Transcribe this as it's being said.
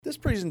This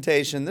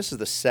presentation, this is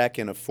the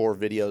second of 4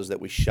 videos that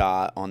we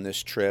shot on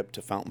this trip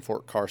to Fountain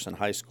Fort Carson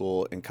High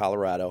School in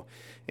Colorado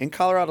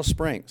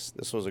Springs.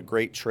 This was a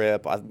great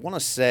trip. I want to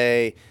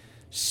say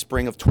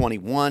spring of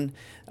 21.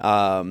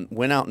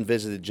 Went out and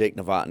visited Jake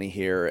Novotny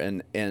here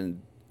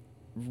and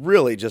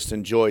really just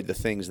enjoyed the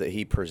things that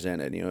he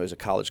presented. You know, he was a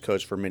college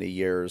coach for many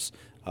years.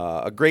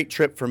 A great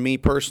trip for me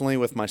personally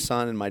with my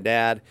son and my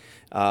dad,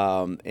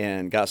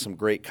 and got some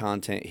great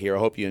content here. I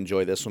hope you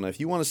enjoy this one. If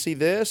you want to see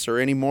this or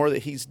any more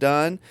that he's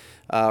done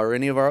or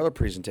any of our other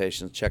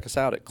presentations, check us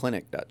out at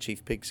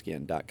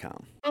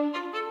clinic.chiefpigskin.com.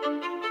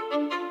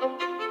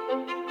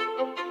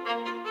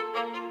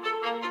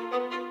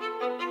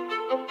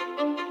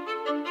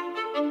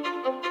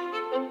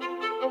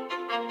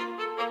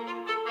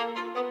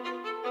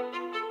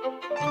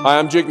 Hi,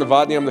 I'm Jake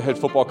Novotny. I'm the head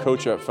football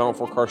coach at Fountain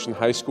Fort Carson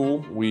High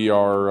School. We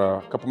are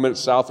a couple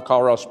minutes south of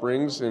Colorado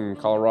Springs in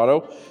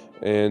Colorado,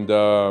 and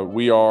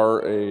we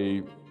are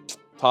a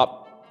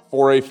top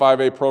 4A,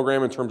 5A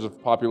program in terms of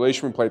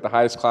population. We play at the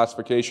highest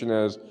classification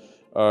as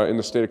in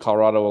the state of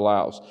Colorado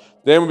allows.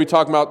 Then we'll be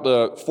talking about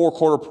the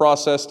 4-quarter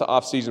process to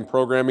off-season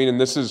programming, and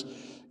this is,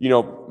 you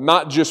know,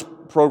 not just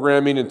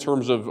programming in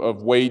terms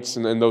of weights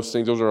and those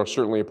things. Those are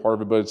certainly a part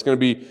of it, but it's going to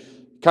be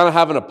kind of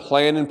having a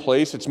plan in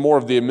place. It's more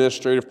of the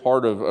administrative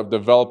part of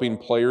developing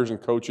players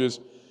and coaches,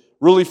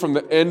 really from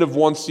the end of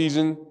one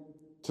season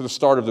to the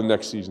start of the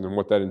next season and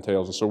what that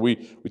entails. And so we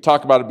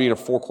talk about it being a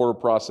 4-quarter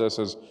process,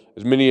 as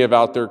many have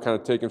out there kind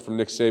of taken from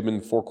Nick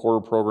Saban,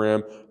 4-quarter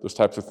program, those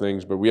types of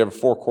things. But we have a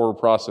 4-quarter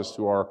process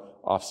to our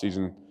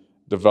off-season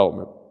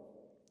development.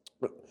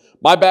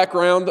 My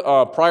background,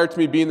 prior to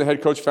me being the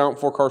head coach at Fountain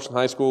Fort Carson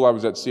High School, I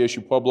was at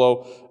CSU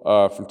Pueblo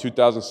from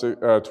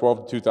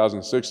 2012 to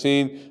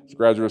 2016. As a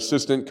graduate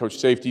assistant, coach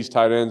safeties,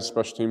 tight ends,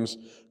 special teams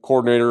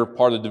coordinator,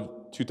 part of the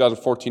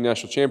 2014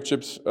 National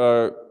Championships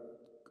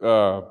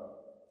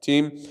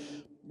team.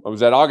 I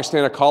was at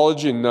Augustana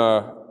College in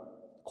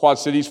Quad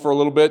Cities for a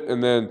little bit,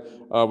 and then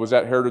was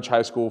at Heritage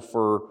High School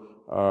for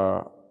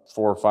 4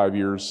 or 5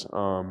 years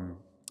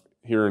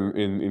here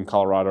in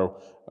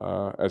Colorado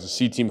as a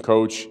C-team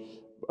coach,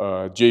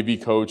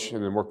 JV coach,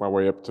 and then worked my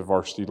way up to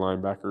varsity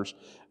linebackers,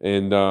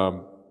 and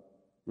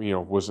you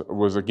know,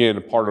 was again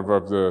a part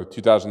of the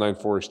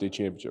 2009 4A state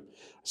championship. I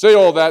say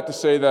all that to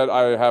say that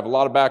I have a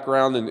lot of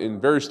background in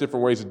various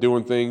different ways of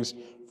doing things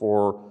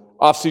for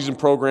off-season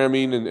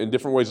programming and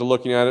different ways of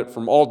looking at it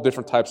from all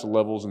different types of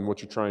levels and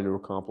what you're trying to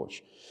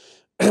accomplish.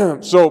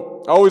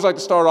 So I always like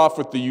to start off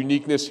with the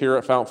uniqueness here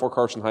at Fountain Fort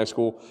Carson High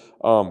School.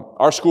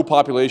 Our school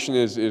population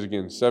is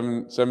again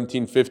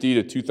 1,750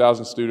 to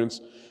 2,000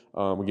 students.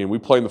 Again, we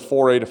play in the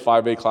 4A to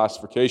 5A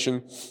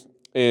classification,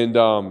 and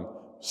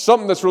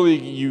something that's really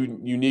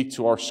unique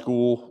to our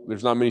school.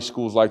 There's not many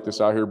schools like this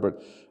out here,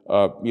 but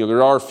you know,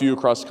 there are a few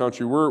across the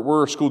country.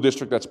 We're a school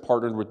district that's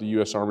partnered with the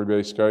U.S. Army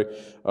base. Okay,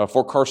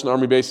 Fort Carson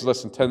Army base is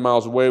less than 10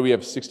 miles away. We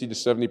have 60 to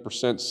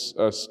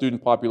 70%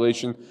 student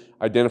population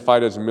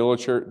identified as a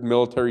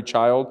military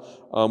child,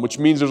 which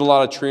means there's a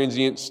lot of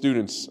transient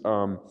students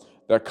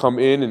that come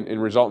in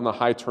and result in a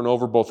high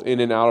turnover both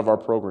in and out of our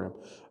program.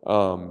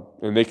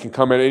 And they can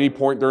come at any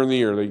point during the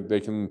year.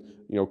 They can,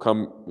 you know,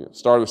 come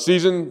start of the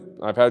season.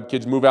 I've had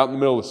kids move out in the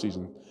middle of the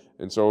season,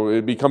 and so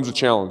it becomes a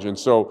challenge. And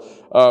so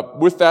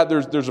with that,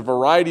 there's a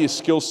variety of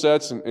skill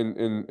sets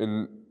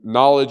and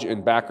knowledge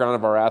and background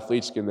of our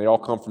athletes. Again, they all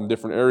come from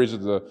different areas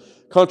of the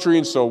country,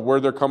 and so where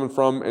they're coming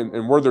from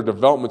and where their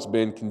development's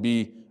been can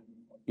be,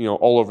 you know,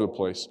 all over the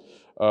place.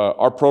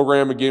 Our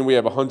program, again, we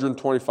have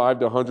 125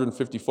 to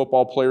 150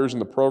 football players in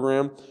the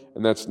program,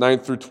 and that's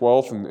 9th through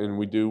 12th, and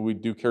we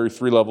do carry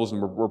 3 levels, and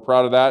we're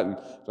proud of that. And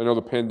I know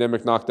the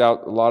pandemic knocked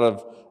out a lot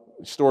of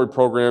storied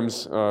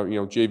programs, you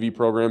know, JV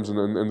programs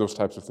and those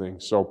types of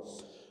things. So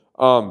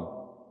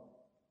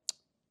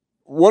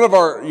one of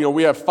our, you know,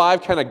 we have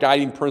 5 kind of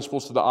guiding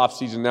principles to the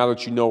offseason now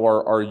that you know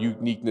our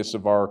uniqueness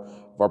of our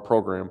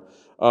program.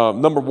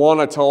 Number 1,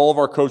 I tell all of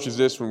our coaches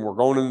this when we're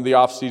going into the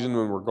offseason,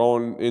 when we're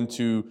going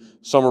into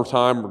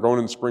summertime, we're going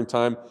into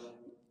springtime.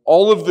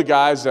 All of the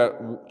guys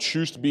that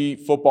choose to be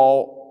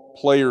football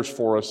players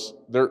for us,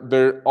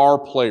 they're our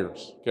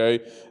players, okay?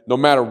 No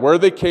matter where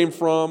they came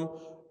from,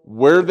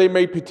 where they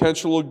may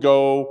potentially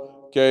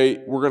go, okay,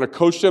 we're going to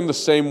coach them the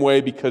same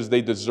way because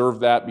they deserve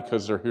that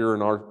because they're here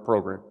in our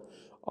program.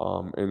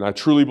 And I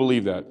truly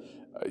believe that.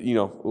 You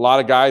know, a lot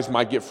of guys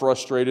might get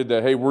frustrated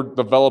that, hey, we're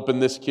developing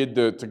this kid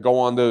to go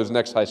on to his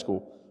next high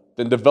school.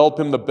 Then develop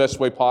him the best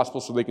way possible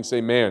so they can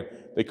say, man,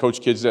 they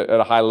coach kids at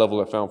a high level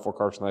at Fountain Fort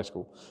Carson High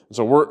School. And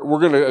so we're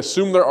going to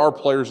assume they're our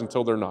players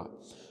until they're not.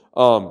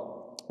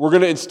 We're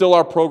going to instill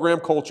our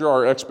program culture,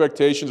 our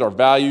expectations, our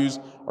values,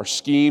 our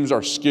schemes,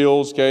 our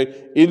skills,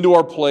 okay, into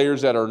our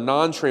players that are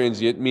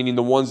non-transient, meaning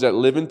the ones that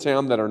live in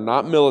town that are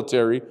not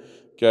military,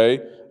 okay,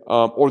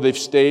 or they've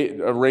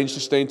arranged to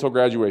stay until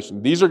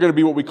graduation. These are going to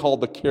be what we call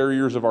the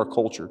carriers of our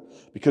culture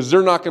because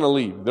they're not going to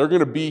leave. They're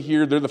going to be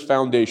here. They're the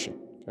foundation.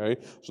 Okay?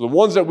 So the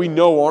ones that we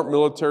know aren't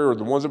military or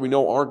the ones that we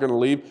know aren't going to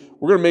leave,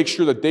 we're going to make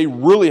sure that they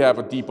really have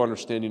a deep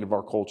understanding of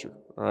our culture.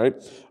 All right?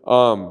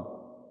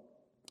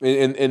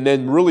 And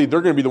then really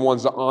they're going to be the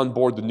ones that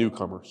onboard the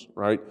newcomers,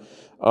 right?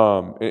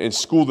 And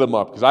school them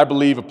up. Because I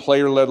believe a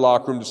player-led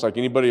locker room, just like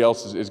anybody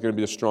else, is going to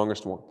be the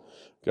strongest one.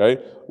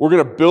 Okay? We're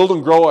going to build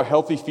and grow a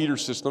healthy feeder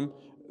system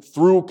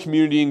through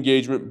community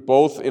engagement,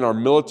 both in our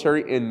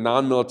military and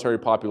non-military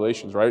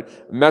populations, right?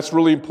 And that's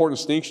really important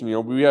distinction.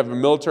 We have a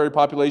military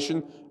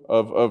population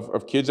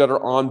of kids that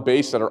are on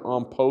base, that are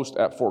on post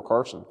at Fort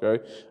Carson,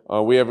 okay?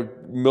 We have a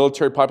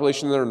military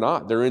population that are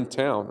not. They're in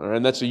town,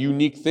 and that's a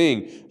unique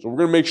thing. So we're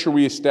going to make sure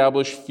we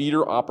establish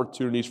feeder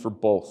opportunities for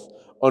both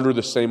under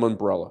the same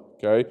umbrella,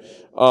 okay?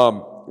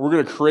 We're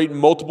going to create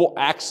multiple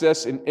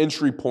access and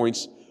entry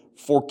points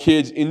for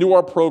kids into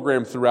our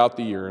program throughout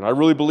the year, and I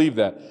really believe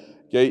that.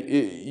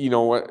 Okay,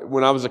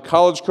 when I was a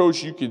college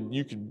coach, you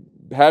could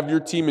have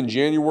your team in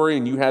January,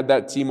 and you had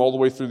that team all the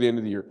way through the end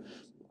of the year.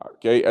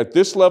 Okay, at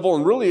this level,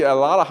 and really at a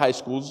lot of high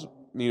schools,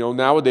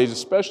 nowadays,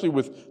 especially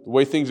with the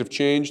way things have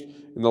changed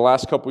in the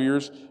last couple of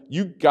years,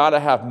 you got to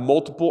have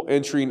multiple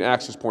entry and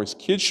access points.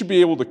 Kids should be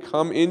able to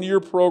come into your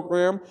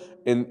program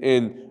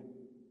and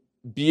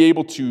be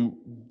able to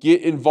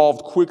get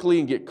involved quickly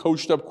and get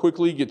coached up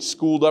quickly, get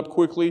schooled up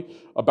quickly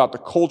about the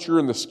culture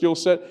and the skill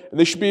set, and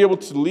they should be able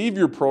to leave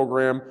your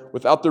program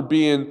without there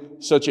being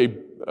such a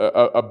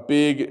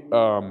big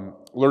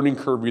learning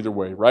curve either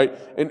way, right?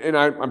 And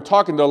I'm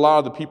talking to a lot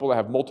of the people that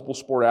have multiple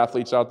sport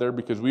athletes out there,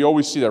 because we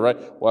always see that, right?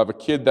 We'll have a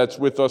kid that's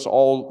with us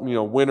all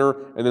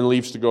winter and then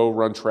leaves to go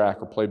run track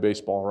or play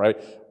baseball, right?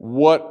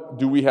 What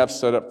do we have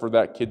set up for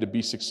that kid to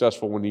be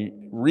successful when he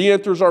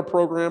re-enters our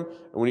program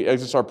and when he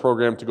exits our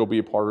program to go be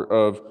a part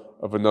of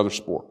another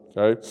sport,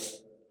 okay?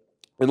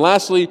 And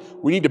lastly,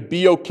 we need to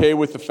be okay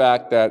with the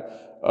fact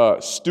that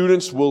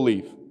students will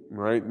leave,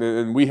 right?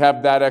 And we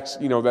have that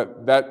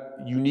that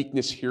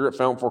uniqueness here at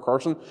Fountain Fort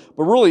Carson,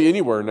 but really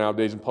anywhere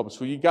nowadays in public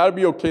school, you got to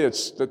be okay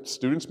that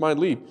students might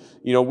leave.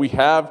 We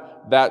have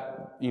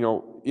that,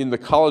 in the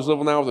college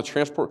level now with the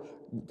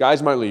transport,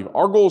 guys might leave.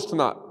 Our goal is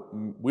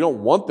we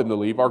don't want them to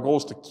leave. Our goal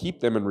is to keep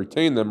them and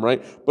retain them,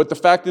 right? But the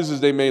fact is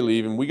they may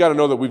leave, and we got to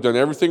know that we've done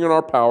everything in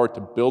our power to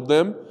build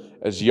them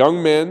as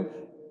young men,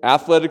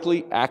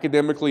 athletically,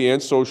 academically,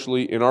 and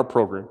socially in our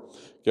program.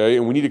 Okay,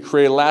 and we need to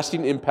create a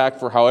lasting impact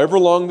for however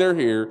long they're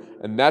here,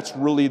 and that's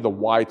really the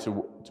why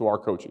to our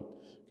coaching.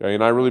 Okay,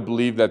 and I really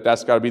believe that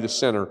that's got to be the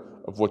center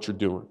of what you're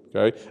doing.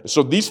 Okay,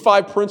 so these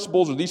 5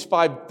 principles, or these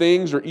 5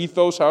 things, or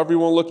ethos, however you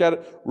want to look at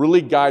it,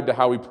 really guide to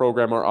how we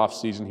program our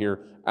off-season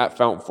here at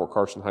Fountain Fort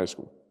Carson High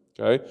School.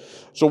 Okay,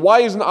 so why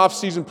is an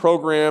off-season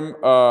program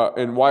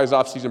and why is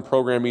off-season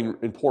programming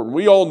important?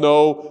 We all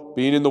know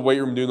being in the weight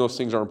room, doing those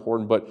things are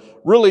important,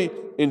 but really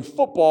in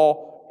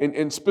football,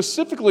 and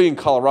specifically in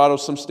Colorado,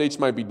 some states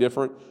might be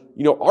different.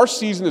 Our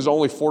season is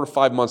only 4 to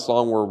 5 months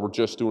long where we're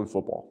just doing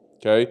football,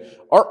 okay?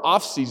 Our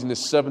off-season is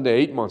 7 to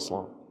 8 months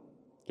long,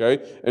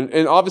 okay?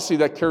 And obviously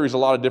that carries a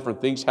lot of different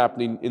things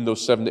happening in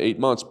those 7 to 8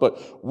 months,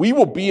 but we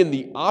will be in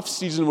the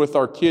off-season with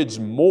our kids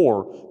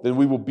more than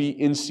we will be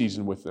in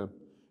season with them.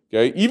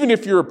 Okay, even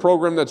if you're a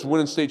program that's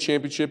winning state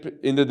championship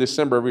into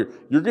December every year,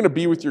 you're going to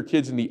be with your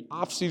kids in the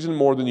off season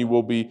more than you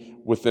will be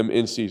with them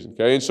in season.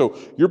 Okay, and so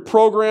your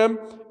program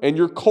and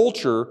your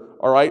culture,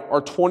 all right,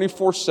 are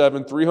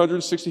 24/7,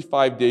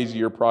 365 days a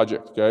year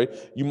project. Okay,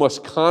 you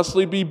must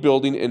constantly be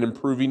building and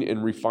improving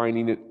and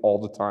refining it all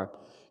the time.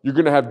 You're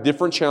going to have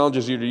different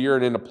challenges year to year,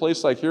 and in a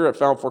place like here at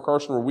Fountain Fort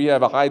Carson, where we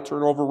have a high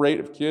turnover rate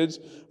of kids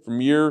from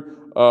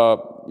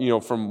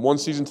from one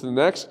season to the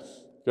next.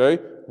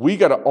 Okay, we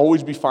got to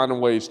always be finding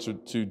ways to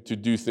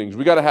do things.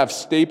 We got to have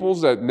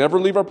staples that never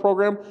leave our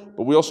program,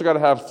 but we also got to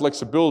have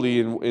flexibility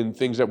in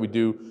things that we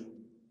do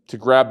to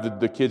grab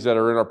the kids that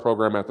are in our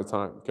program at the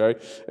time. Okay,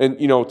 and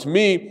to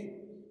me,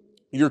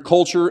 your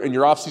culture and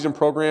your off-season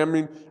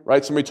programming,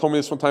 right? Somebody told me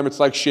this one time. It's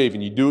like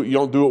shaving. You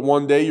don't do it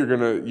one day, you're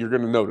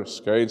gonna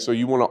notice. Okay, and so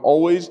you want to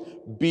always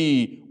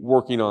be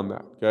working on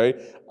that.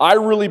 Okay, I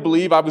really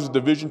believe I was a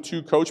Division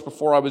II coach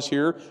before I was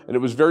here, and it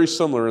was very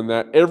similar in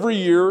that every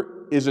year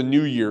is a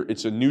new year.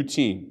 It's a new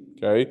team.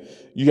 Okay,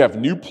 you have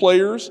new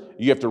players.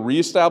 You have to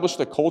reestablish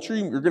the culture.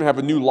 You're going to have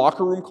a new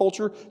locker room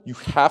culture. You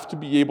have to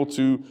be able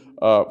to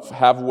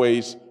have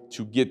ways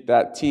to get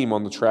that team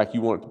on the track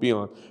you want it to be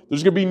on.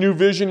 There's going to be new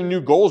vision and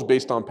new goals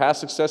based on past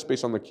success,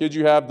 based on the kids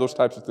you have, those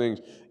types of things.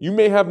 You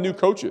may have new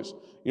coaches.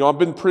 I've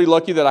been pretty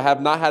lucky that I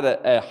have not had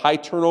a high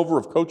turnover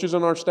of coaches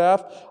on our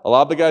staff. A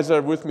lot of the guys that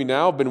are with me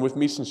now have been with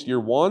me since year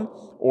 1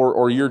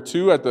 or year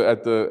 2 at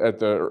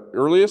the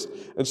earliest.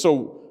 And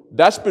so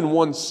that's been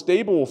one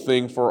stable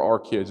thing for our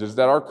kids, is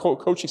that our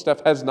coaching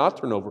staff has not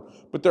turned over.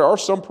 But there are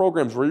some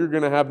programs where you're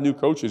going to have new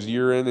coaches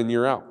year in and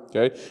year out,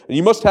 okay? And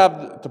you must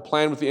have to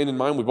plan with the end in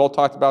mind. We've all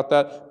talked about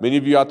that. Many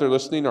of you out there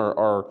listening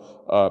are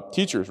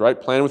teachers, right?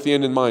 Plan with the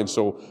end in mind.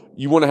 So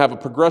you want to have a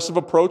progressive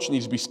approach. It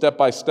needs to be step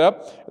by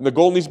step. And the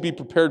goal needs to be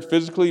prepared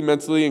physically,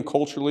 mentally, and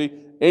culturally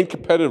and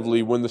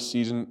competitively when the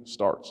season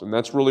starts. And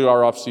that's really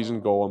our off-season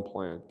goal and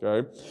plan,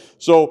 okay?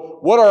 So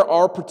what are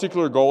our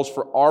particular goals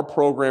for our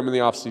program in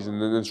the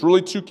off-season? And it's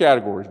really two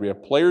categories. We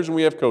have players and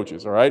we have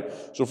coaches, all right?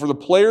 So for the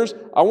players,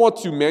 I want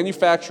to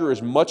manufacture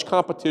as much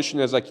competition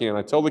as I can.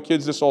 I tell the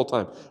kids this all the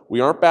time.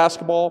 We aren't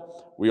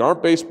basketball. We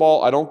aren't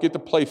baseball. I don't get to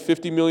play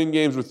 50 million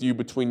games with you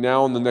between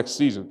now and the next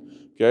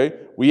season, okay?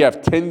 We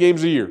have 10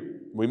 games a year.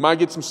 We might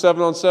get some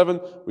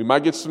 7-on-7. We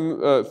might get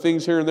some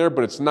things here and there,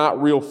 but it's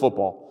not real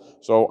football.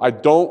 So I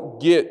don't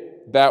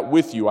get that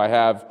with you. I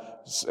have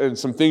and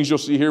some things you'll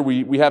see here.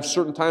 We have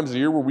certain times of the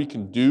year where we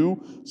can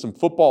do some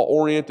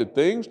football-oriented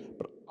things,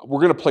 but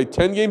we're going to play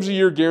 10 games a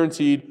year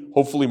guaranteed,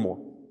 hopefully more.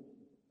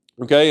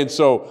 Okay, and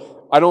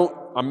so I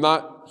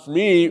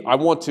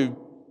want to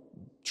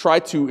try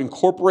to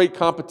incorporate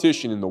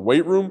competition in the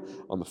weight room,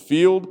 on the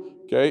field,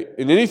 okay,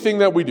 in anything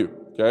that we do.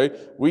 Okay,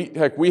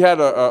 we had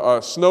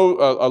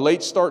a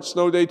late start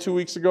snow day 2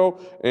 weeks ago,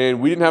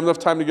 and we didn't have enough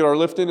time to get our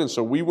lift in, and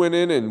so we went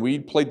in and we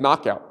played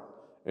knockout,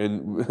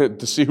 and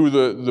to see who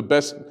the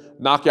best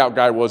knockout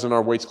guy was in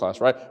our weights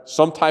class, right?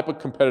 Some type of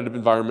competitive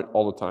environment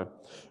all the time.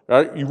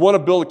 Right? You want to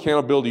build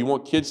accountability. You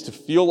want kids to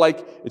feel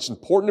like it's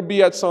important to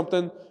be at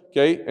something,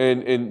 okay,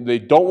 and they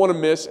don't want to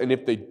miss, and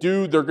if they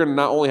do, they're going to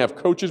not only have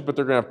coaches, but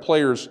they're going to have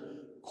players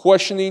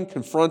questioning,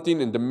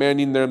 confronting, and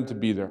demanding them to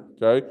be there,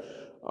 okay?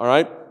 All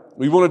right?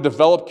 We want to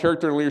develop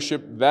character and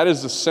leadership. That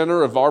is the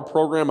center of our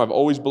program. I've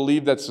always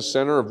believed that's the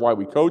center of why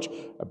we coach.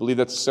 I believe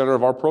that's the center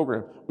of our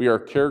program. We are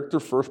a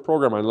character-first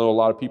program. I know a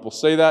lot of people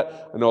say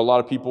that. I know a lot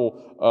of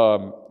people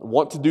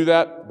want to do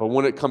that. But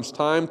when it comes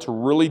time to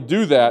really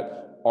do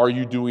that, are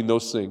you doing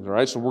those things? All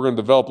right? So we're going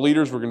to develop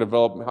leaders. We're going to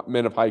develop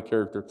men of high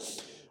character.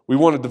 We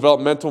want to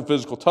develop mental and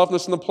physical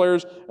toughness in the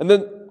players. And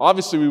then,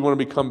 obviously, we want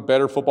to become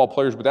better football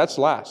players, but that's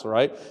last, all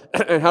right?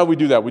 And how do we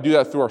do that? We do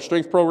that through our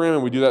strength program,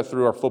 and we do that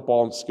through our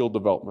football and skill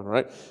development, all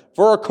right?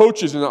 For our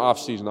coaches in the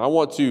offseason, I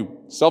want to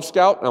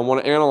self-scout, and I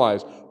want to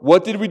analyze.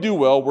 What did we do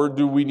well? Where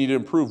do we need to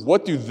improve?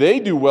 What do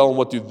they do well, and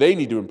what do they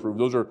need to improve?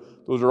 Those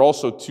are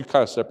also two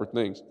kind of separate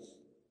things.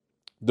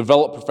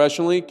 Develop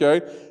professionally,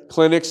 okay?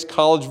 Clinics,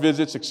 college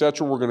visits,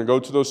 etc. We're going to go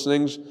to those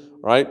things,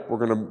 right?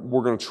 We're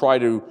going to try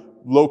to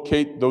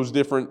locate those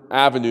different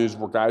avenues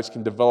where guys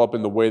can develop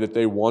in the way that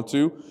they want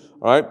to,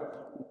 all right?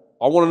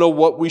 I want to know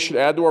what we should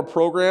add to our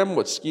program,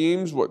 what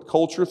schemes, what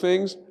culture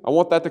things. I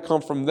want that to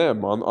come from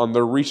them on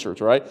their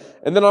research, right?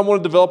 And then I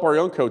want to develop our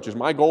young coaches.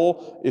 My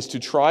goal is to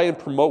try and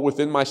promote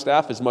within my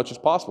staff as much as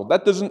possible.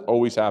 That doesn't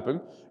always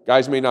happen.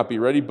 Guys may not be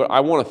ready, but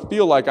I want to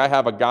feel like I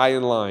have a guy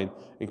in line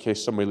in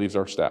case somebody leaves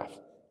our staff.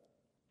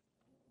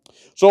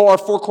 So our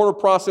 4-quarter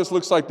process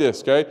looks like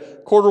this, okay?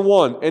 Quarter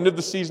 1, end of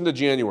the season to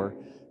January.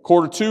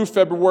 Quarter 2,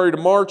 February to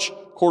March.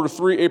 Quarter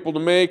 3, April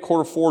to May.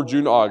 Quarter 4,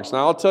 June to August.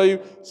 Now, I'll tell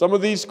you, some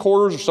of these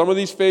quarters or some of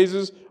these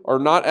phases are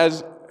not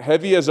as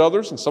heavy as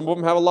others, and some of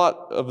them have a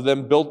lot of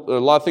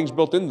things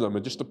built into them.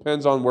 It just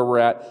depends on where we're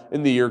at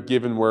in the year,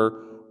 given where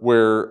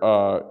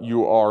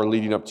you are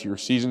leading up to your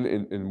season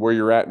and where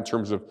you're at in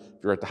terms of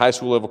if you're at the high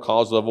school level,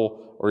 college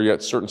level, or you're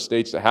at certain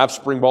states that have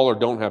spring ball or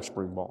don't have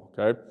spring ball,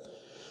 okay?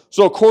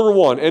 So quarter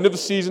 1, end of the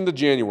season to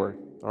January,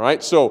 all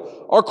right?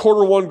 So our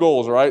quarter 1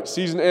 goals, all right?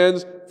 Season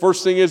ends.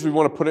 First thing is we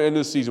want to put an end to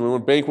the season. We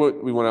want to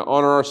banquet. We want to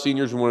honor our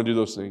seniors. We want to do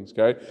those things,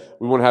 okay?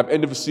 We want to have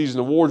end of the season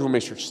awards. We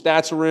want to make sure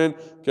stats are in,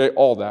 okay?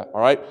 All that,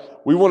 all right?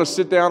 We want to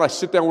sit down.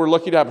 We're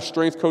lucky to have a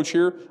strength coach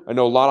here. I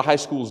know a lot of high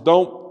schools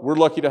don't. We're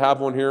lucky to have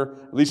one here,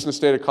 at least in the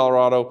state of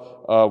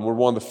Colorado. We're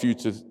one of the few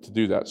to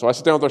do that. So I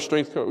sit down with our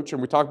strength coach,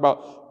 and we talk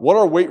about what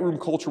our weight room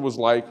culture was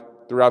like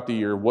throughout the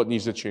year, what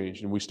needs to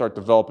change, and we start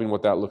developing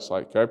what that looks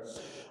like, okay?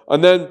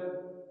 And then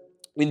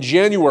in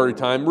January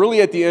time,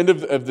 really at the end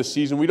of the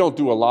season, we don't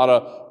do a lot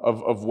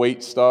of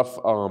weight stuff.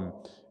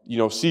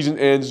 Season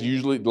ends,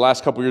 usually the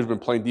last couple of years we've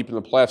been playing deep in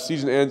the playoffs.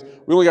 Season ends,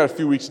 we only got a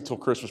few weeks until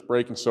Christmas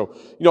break, and so,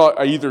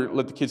 I either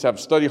let the kids have a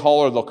study hall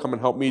or they'll come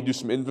and help me do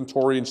some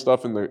inventory and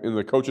stuff in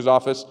the coach's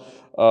office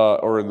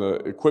or in the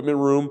equipment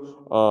room,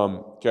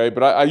 okay?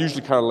 But I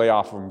usually kind of lay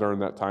off of them during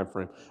that time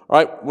frame. All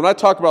right, when I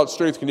talk about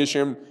strength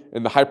conditioning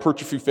and the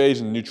hypertrophy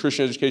phase and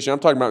nutrition education, I'm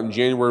talking about in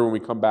January when we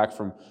come back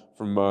from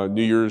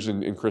New Year's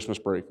and Christmas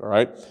break, all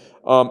right?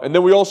 And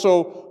then we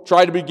also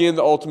try to begin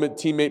the Ultimate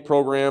Teammate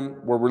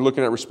Program where we're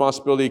looking at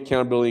responsibility,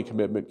 accountability, and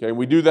commitment, okay? And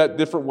we do that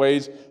different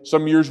ways.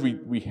 Some years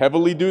we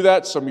heavily do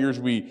that. Some years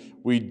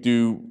we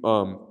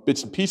do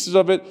bits and pieces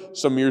of it.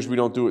 Some years we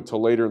don't do it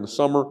till later in the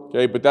summer,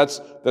 okay? But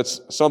that's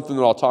something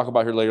that I'll talk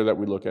about here later that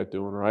we look at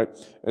doing, all right?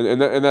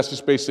 And that's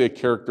just basically a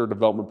character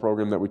development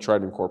program that we try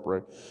to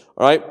incorporate,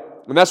 all right?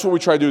 And that's what we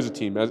try to do as a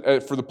team.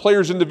 For the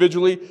players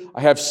individually,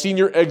 I have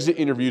senior exit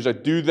interviews. I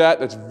do that.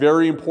 That's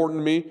very important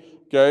to me,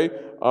 okay?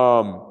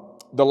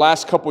 The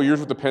last couple of years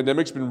with the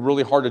pandemic, it's been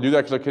really hard to do that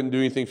because I couldn't do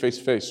anything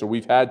face-to-face. So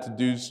we've had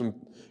to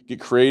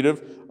get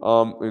creative.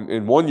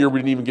 In 1 year, we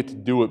didn't even get to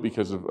do it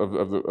because of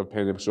the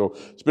pandemic. So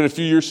it's been a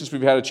few years since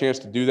we've had a chance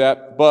to do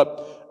that.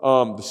 But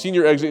the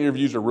senior exit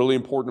interviews are really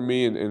important to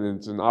me, and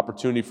it's an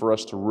opportunity for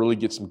us to really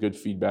get some good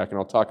feedback. And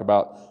I'll talk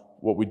about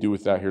what we do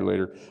with that here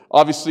later.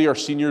 Obviously, our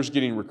seniors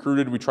getting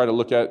recruited, we try to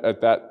look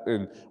at that,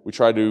 and we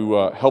try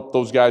to help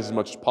those guys as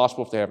much as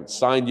possible if they haven't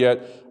signed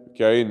yet,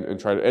 okay, and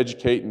try to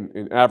educate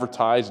and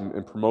advertise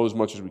and promote as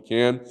much as we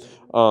can.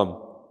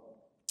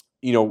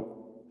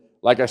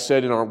 Like I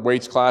said, in our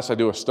weights class, I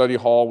do a study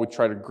hall. We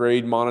try to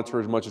grade,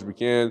 monitor as much as we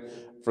can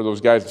for those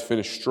guys to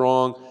finish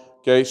strong.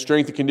 Okay,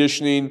 strength and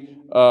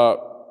conditioning,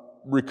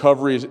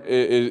 recovery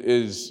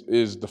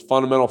is the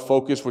fundamental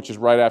focus, which is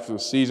right after the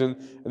season.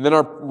 And then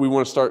we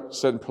want to start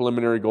setting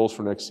preliminary goals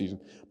for next season.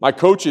 My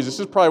coaches,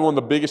 this is probably one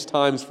of the biggest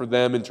times for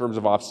them in terms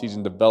of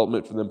off-season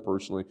development for them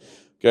personally.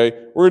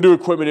 Okay, we're going to do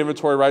equipment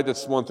inventory, right?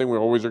 That's one thing we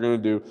always are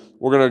going to do.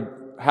 We're going to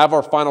have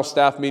our final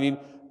staff meeting.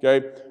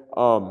 Okay.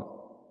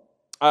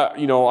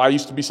 I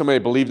used to be somebody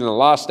that believed in a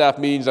lot of staff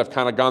meetings. I've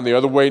kind of gone the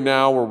other way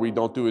now where we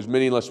don't do as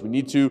many unless we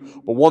need to.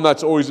 But one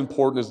that's always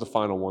important is the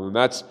final one. And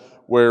that's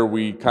where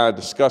we kind of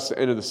discuss the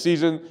end of the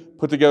season,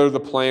 put together the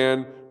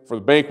plan for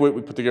the banquet.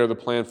 We put together the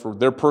plan for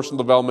their personal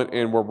development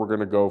and where we're going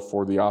to go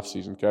for the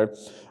offseason, okay?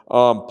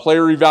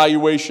 Player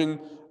evaluation,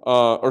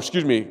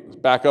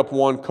 back up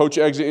one, coach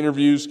exit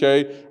interviews,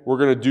 okay? We're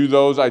going to do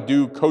those. I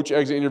do coach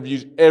exit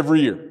interviews every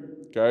year.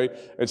 Okay,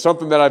 and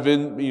something that I've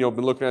been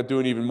looking at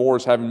doing even more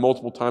is having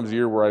multiple times a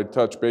year where I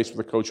touch base with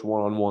the coach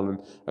one-on-one. And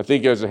I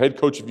think as a head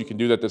coach, if you can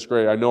do that, that's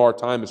great. I know our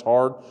time is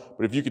hard,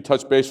 but if you could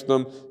touch base with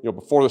them,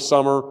 before the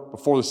summer,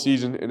 before the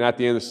season, and at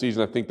the end of the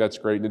season, I think that's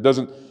great. And it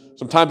doesn't.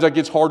 Sometimes that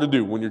gets hard to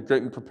do when you're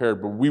getting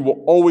prepared, but we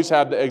will always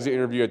have the exit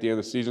interview at the end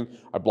of the season.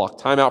 I block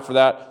time out for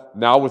that.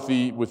 Now with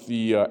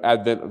the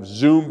advent of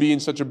Zoom being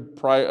such a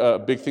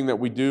big thing that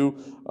we do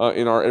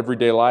in our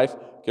everyday life.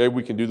 Okay,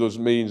 we can do those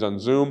meetings on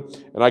Zoom,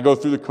 and I go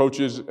through the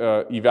coaches'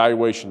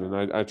 evaluation,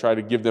 and I try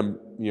to give them,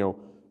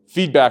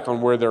 feedback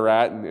on where they're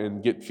at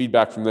and get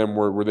feedback from them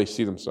where they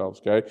see themselves,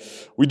 okay?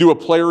 We do a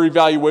player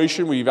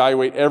evaluation. We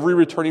evaluate every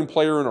returning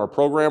player in our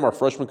program. Our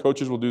freshman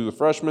coaches will do the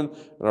freshmen,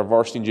 and our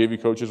varsity and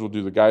JV coaches will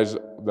do the guys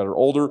that are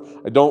older.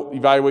 I don't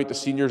evaluate the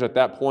seniors at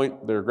that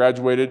point. They're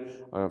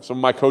graduated. Some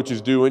of my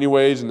coaches do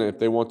anyways, and if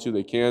they want to,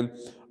 they can.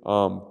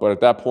 But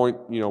at that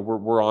point,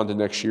 we're on to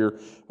next year.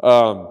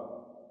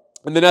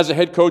 And then as a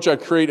head coach, I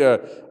create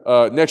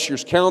a next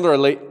year's calendar.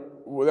 And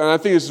I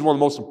think this is one of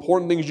the most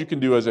important things you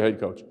can do as a head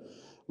coach.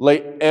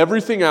 Lay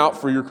everything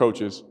out for your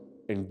coaches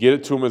and get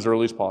it to them as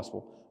early as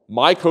possible.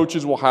 My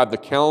coaches will have the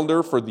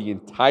calendar for the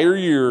entire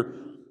year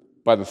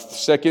by the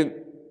second,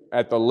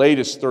 at the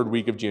latest, third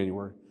week of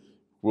January.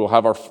 We'll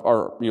have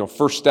our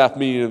first staff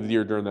meeting of the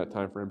year during that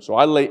time frame. So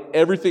I lay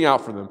everything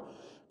out for them.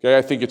 Okay,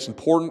 I think it's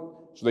important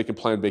so they can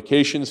plan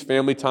vacations,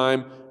 family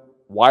time.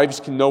 Wives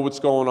can know what's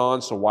going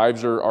on, so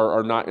wives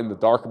are not in the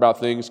dark about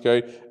things,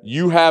 okay?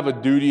 You have a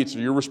duty. It's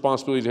your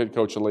responsibility as a head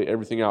coach to lay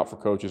everything out for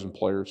coaches and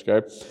players,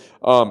 okay?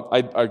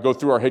 I go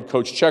through our head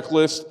coach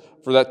checklist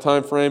for that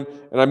time frame,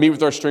 and I meet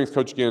with our strength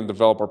coach again and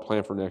develop our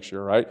plan for next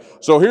year, right?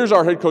 So here's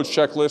our head coach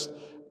checklist.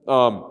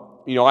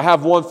 I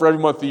have one for every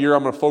month of the year.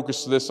 I'm going to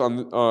focus this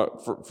on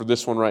for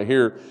this one right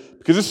here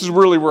because this is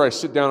really where I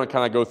sit down and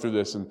kind of go through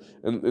this,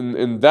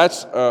 and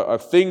that's a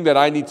thing that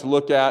I need to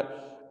look at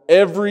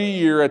every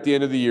year at the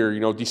end of the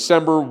year.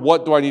 December,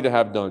 what do I need to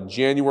have done?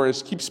 January,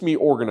 this keeps me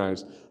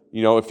organized.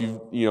 If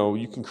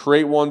you can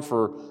create one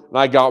and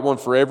I got one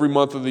for every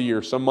month of the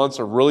year. Some months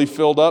are really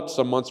filled up,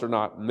 some months are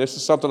not. And this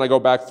is something I go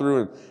back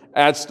through and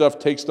add stuff,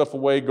 take stuff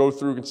away, go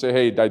through and say,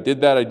 hey, I did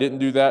that, I didn't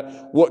do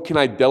that. What can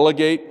I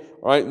delegate?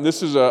 All right, and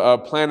this is a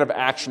plan of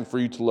action for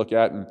you to look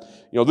at. And,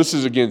 this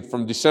is, again,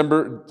 from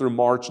December through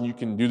March, and you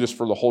can do this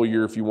for the whole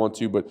year if you want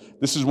to,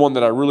 but this is one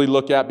that I really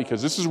look at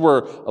because this is where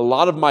a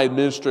lot of my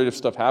administrative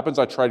stuff happens.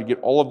 I try to get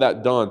all of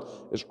that done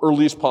as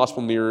early as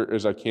possible in the year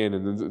as I can,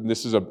 and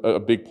this is a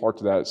big part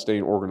to that,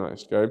 staying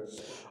organized, okay?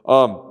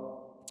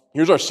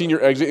 Here's our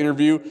senior exit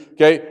interview,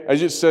 okay?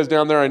 As it says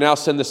down there, I now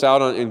send this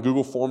out in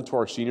Google Form to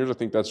our seniors. I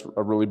think that's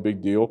a really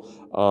big deal.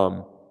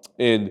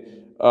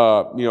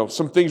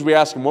 Some things we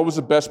ask them, what was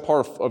the best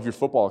part of your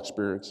football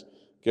experience?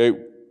 Okay,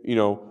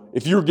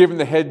 if you were given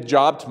the head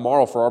job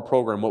tomorrow for our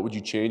program, what would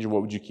you change and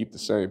what would you keep the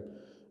same?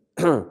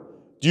 Do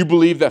you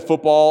believe that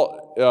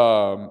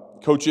football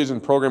coaches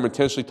and program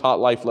intentionally taught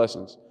life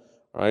lessons?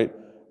 All right.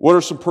 What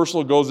are some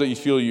personal goals that you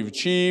feel you've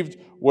achieved?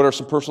 What are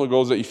some personal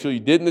goals that you feel you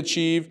didn't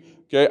achieve?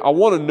 Okay, I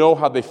want to know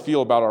how they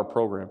feel about our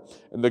program.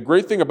 And the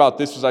great thing about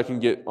this is I can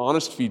get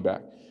honest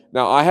feedback.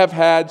 Now, I have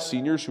had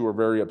seniors who are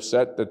very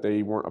upset that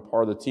they weren't a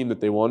part of the team that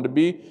they wanted to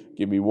be.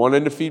 Give me one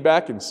end of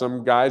feedback, and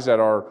some guys that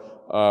are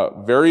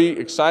very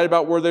excited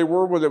about where they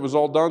were when it was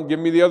all done, give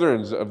me the other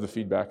ends of the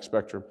feedback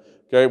spectrum.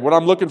 Okay, what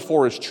I'm looking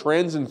for is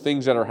trends and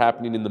things that are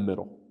happening in the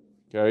middle.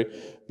 Okay,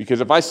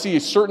 because if I see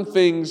certain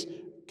things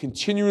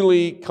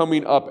continually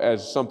coming up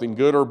as something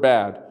good or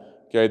bad,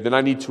 okay, then I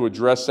need to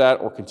address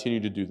that or continue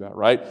to do that,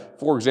 right?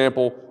 For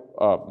example,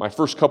 my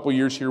first couple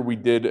years here, we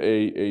did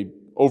a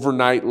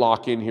overnight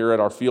lock-in here at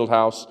our field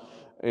house,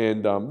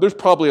 and there's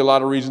probably a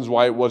lot of reasons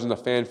why it wasn't a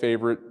fan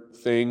favorite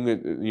thing.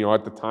 That,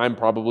 at the time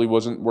probably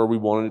wasn't where we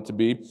wanted it to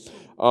be.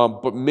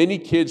 But many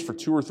kids for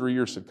 2 or 3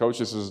 years said, Coach,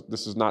 this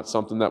is not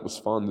something that was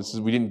fun.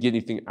 We didn't get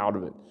anything out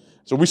of it.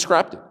 So we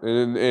scrapped it.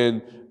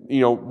 And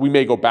we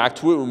may go back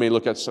to it. We may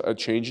look at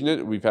changing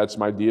it. We've had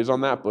some ideas on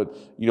that. But,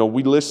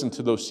 we listened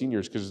to those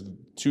seniors because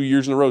 2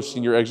 years in a row,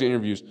 senior exit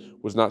interviews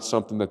was not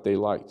something that they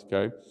liked,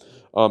 okay?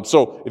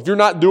 So if you're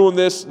not doing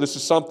this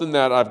is something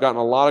that I've gotten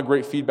a lot of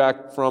great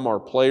feedback from our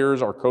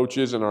players, our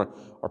coaches, and our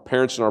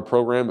parents in our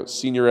program. That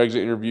senior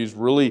exit interviews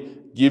really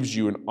gives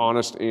you an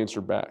honest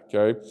answer back,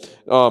 okay?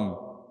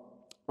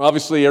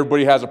 Obviously,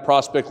 everybody has a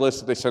prospect list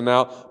that they send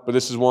out, but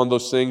this is one of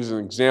those things. An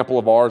example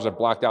of ours, I've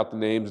blacked out the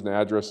names and the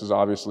addresses,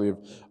 obviously,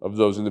 of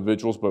those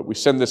individuals. But we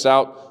send this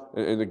out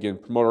and again,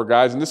 promote our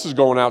guys. And this is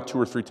going out 2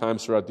 or 3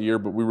 times throughout the year,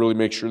 but we really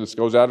make sure this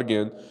goes out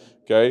again,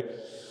 okay?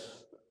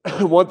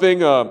 One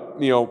thing,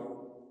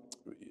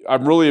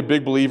 I'm really a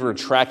big believer in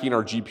tracking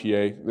our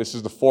GPA. This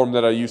is the form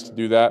that I use to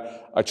do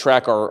that. I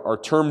track our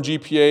term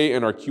GPA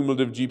and our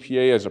cumulative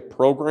GPA as a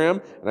program,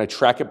 and I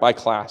track it by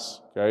class,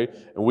 okay?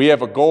 And we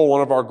have a goal.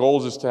 One of our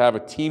goals is to have a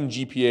team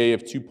GPA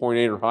of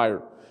 2.8 or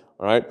higher,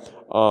 all right?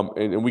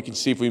 And we can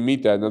see if we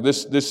meet that. Now,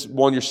 this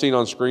one you're seeing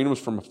on screen was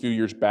from a few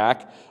years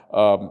back,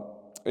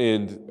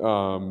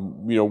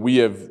 we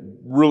have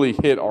really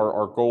hit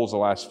our goals the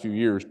last few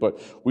years. But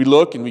we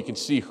look and we can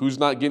see who's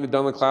not getting it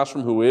done in the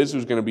classroom, who's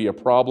going to be a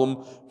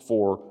problem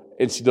for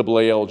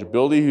NCAA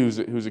eligibility,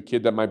 who's a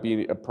kid that might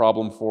be a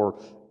problem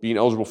for being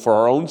eligible for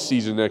our own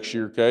season next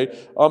year, okay?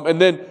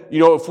 And then,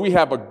 if we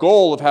have a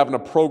goal of having a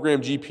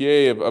program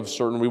GPA of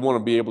certain, we want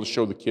to be able to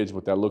show the kids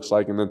what that looks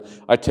like. And then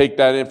I take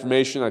that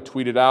information, I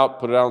tweet it out,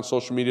 put it out on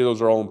social media.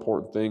 Those are all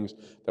important things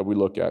that we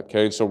look at,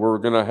 okay? So we're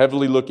going to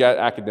heavily look at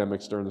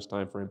academics during this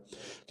time frame.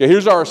 Okay,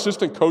 here's our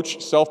assistant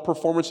coach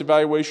self-performance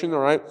evaluation, all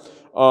right?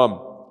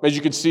 As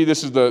you can see,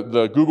 this is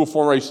the Google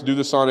form. I used to do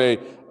this on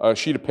a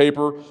sheet of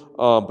paper,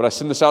 but I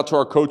send this out to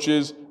our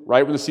coaches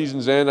right when the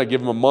season's end. I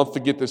give them a month to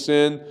get this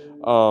in.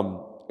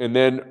 And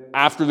then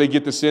after they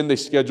get this in, they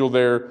schedule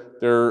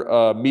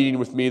their meeting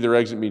with me, their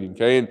exit meeting,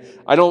 okay? And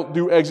I don't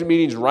do exit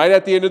meetings right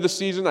at the end of the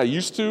season. I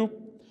used to.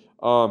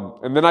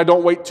 And then I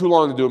don't wait too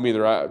long to do them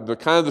either.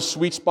 The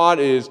sweet spot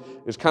is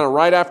kind of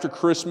right after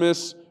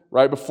Christmas,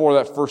 right before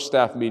that first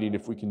staff meeting,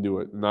 if we can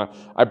do it. And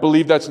I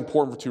believe that's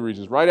important for 2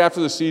 reasons. Right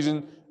after the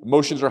season,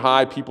 emotions are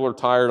high, people are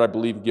tired. I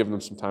believe in giving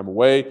them some time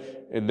away,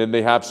 and then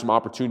they have some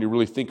opportunity to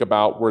really think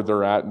about where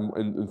they're at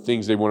and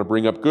things they want to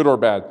bring up, good or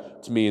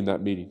bad, to me in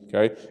that meeting,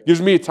 okay?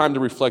 Gives me a time to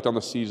reflect on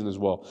the season as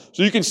well.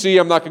 So you can see,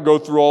 I'm not going to go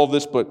through all of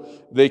this,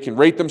 but they can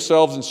rate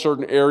themselves in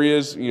certain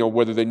areas,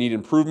 whether they need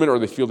improvement or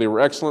they feel they were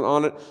excellent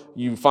on it.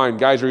 You find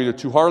guys are either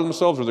too hard on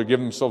themselves or they're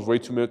giving themselves way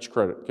too much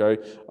credit,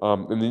 okay?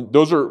 And then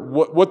those are,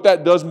 what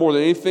that does more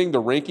than anything, the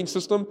ranking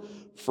system,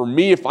 for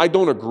me, if I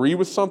don't agree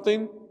with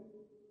something,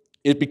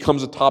 it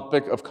becomes a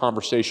topic of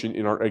conversation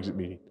in our exit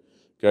meeting.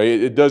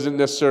 Okay, it doesn't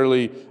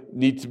necessarily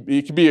need to be.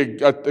 It could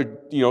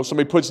be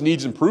somebody puts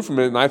needs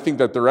improvement, and I think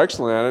that they're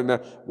excellent at it.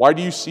 Now, why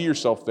do you see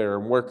yourself there,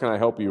 and where can I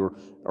help you?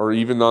 Or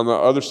even on the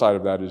other side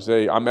of that is,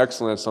 hey, I'm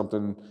excellent at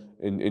something,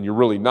 and you're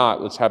really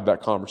not. Let's have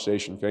that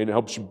conversation. Okay, and it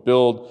helps you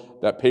build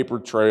that paper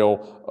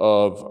trail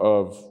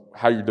of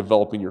how you're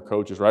developing your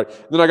coaches. Right.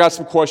 And then I got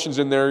some questions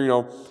in there.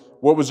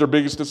 What was their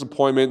biggest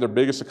disappointment, their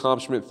biggest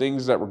accomplishment,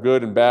 things that were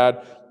good and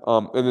bad.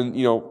 And then,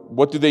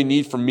 what do they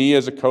need from me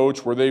as a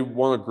coach, where they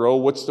want to grow,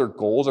 what's their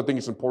goals? I think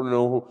it's important to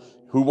know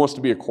who wants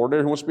to be a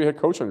coordinator, who wants to be a head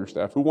coach on your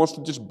staff, who wants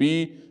to just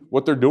be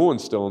what they're doing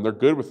still, and they're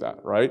good with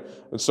that, right?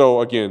 And so,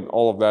 again,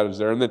 all of that is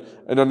there. And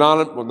then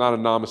not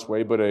anonymous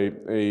way, but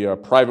a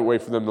private way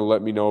for them to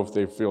let me know if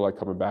they feel like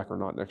coming back or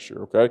not next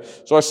year, okay?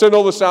 So I send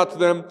all this out to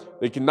them.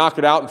 They can knock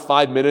it out in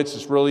 5 minutes.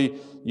 It's really,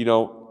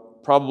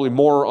 probably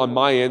more on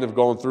my end of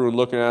going through and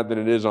looking at it than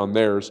it is on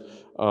theirs.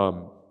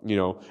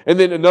 And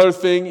then another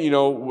thing,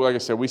 like I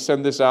said, we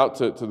send this out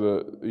to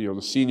the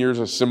seniors,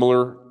 a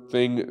similar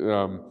thing.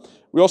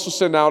 We also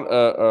send out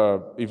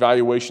a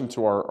evaluation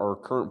to our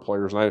current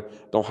players, and I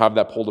don't have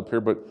that pulled up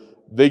here, but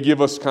they give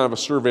us kind of a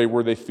survey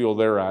where they feel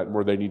they're at and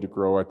where they need to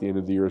grow at the end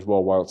of the year as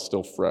well, while it's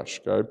still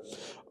fresh, okay?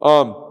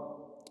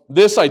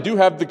 This I do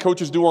have the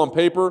coaches do on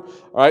paper. All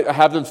right, I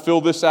have them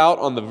fill this out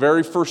on the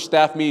very first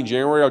staff meeting in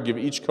January. I'll give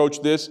each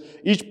coach this,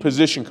 each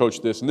position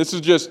coach this, and this is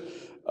just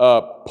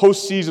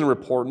postseason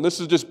report. And this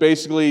is just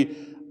basically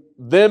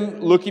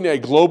them looking at a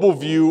global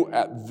view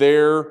at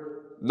their,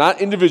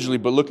 not individually,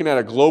 but looking at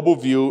a global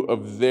view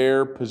of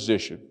their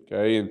position,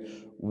 okay, and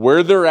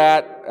where they're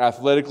at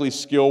athletically,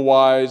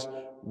 skill-wise.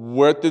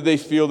 What do they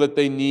feel that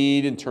they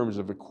need in terms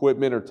of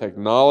equipment or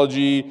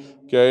technology,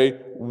 okay?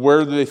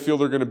 Where do they feel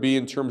they're going to be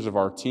in terms of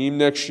our team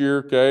next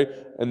year, okay?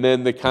 And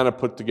then they kind of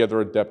put together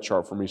a depth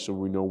chart for me so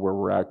we know where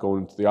we're at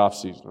going into the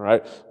offseason, all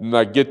right? And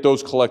I get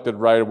those collected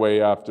right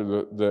away after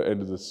the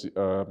end of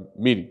the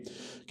meeting.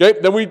 Okay,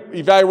 then we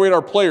evaluate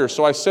our players.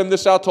 So I send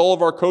this out to all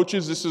of our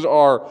coaches. This is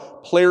our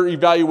player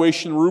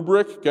evaluation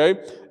rubric,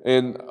 okay?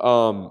 And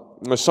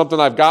it's something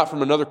I've got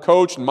from another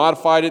coach and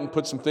modified it and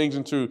put some things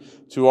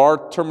into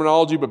our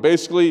terminology. But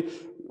basically,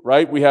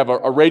 right, we have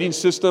a rating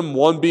system,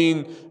 one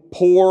being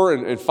poor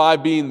and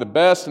 5 being the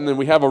best. And then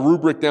we have a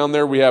rubric down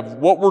there. We have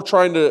what we're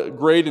trying to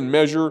grade and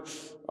measure,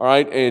 all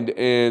right,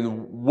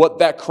 and what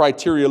that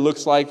criteria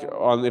looks like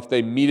on if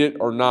they meet it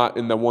or not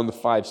in the 1 to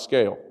 5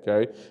 scale,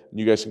 okay? And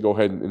you guys can go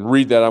ahead and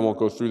read that. I won't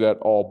go through that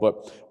all,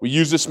 but we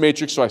use this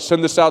matrix. So I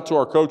send this out to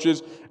our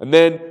coaches and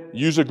then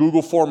use a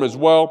Google form as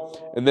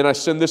well. And then I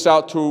send this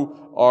out to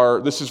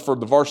this is for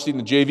the varsity and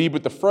the JV,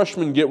 but the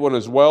freshmen get one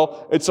as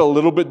well. It's a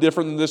little bit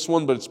different than this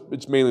one, but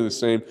it's mainly the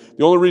same.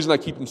 The only reason I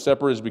keep them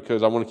separate is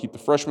because I want to keep the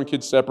freshman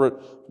kids separate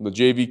from the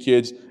JV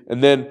kids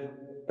and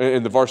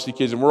the varsity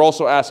kids. And we're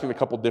also asking a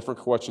couple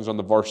different questions on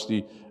the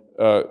varsity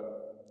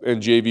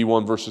and JV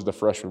one versus the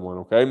freshman one,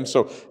 okay? And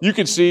so you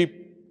can see,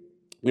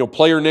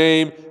 player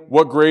name,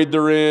 what grade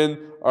they're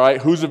in, all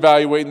right, who's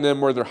evaluating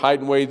them, where their height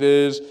and weight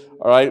is,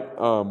 all right,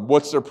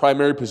 what's their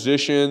primary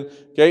position,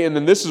 okay? And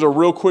then this is a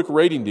real quick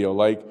rating deal,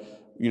 like,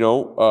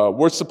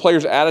 what's the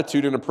player's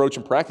attitude and approach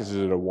in practice? Is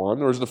it a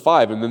 1 or is it a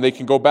 5? And then they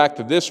can go back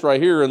to this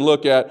right here and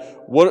look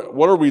at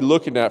what are we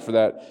looking at for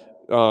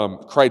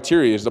that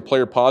criteria. Is the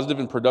player positive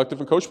and productive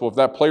and coachable? If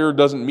that player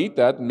doesn't meet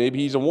that, then maybe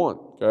he's a 1,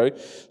 okay?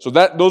 So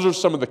those are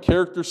some of the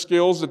character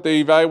skills that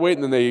they evaluate,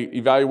 and then they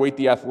evaluate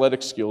the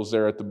athletic skills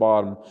there at the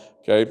bottom,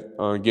 okay?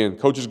 Again,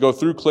 coaches go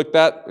through, click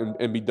that,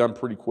 and be done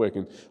pretty quick.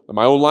 And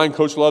my own line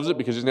coach loves it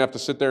because he doesn't have to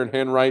sit there and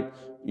handwrite,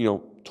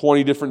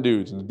 20 different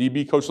dudes. And the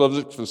DB coach loves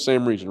it for the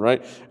same reason,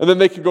 right? And then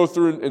they can go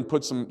through and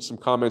put some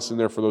comments in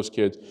there for those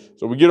kids.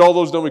 So we get all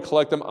those done, we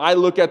collect them. I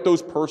look at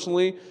those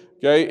personally,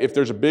 okay? If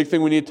there's a big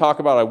thing we need to talk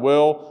about, I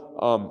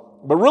will.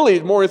 But really,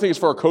 more I think is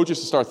for our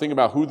coaches to start thinking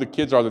about who the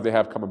kids are that they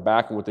have coming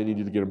back and what they need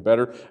to do to get them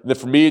better. And then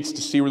for me, it's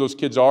to see where those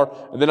kids are.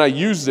 And then I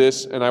use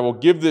this, and I will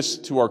give this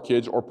to our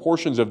kids or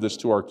portions of this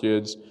to our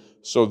kids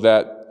so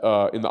that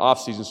in the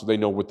off-season so they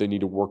know what they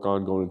need to work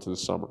on going into the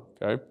summer,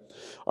 okay?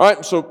 All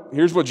right, so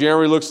here's what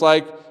January looks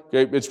like.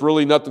 Okay, it's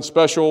really nothing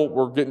special.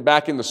 We're getting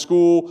back into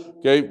school,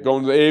 okay,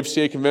 going to the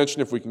AFCA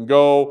convention if we can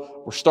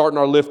go. We're starting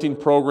our lifting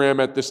program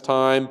at this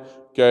time,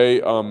 okay,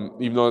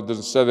 even though it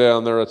doesn't say that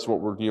on there, that's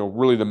what we're,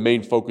 really the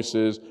main focus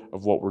is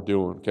of what we're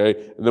doing,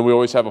 okay? And then we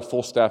always have a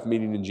full staff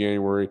meeting in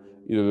January,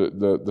 either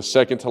the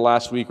second to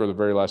last week or the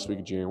very last week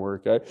of January,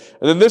 okay?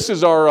 And then this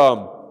is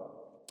our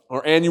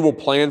annual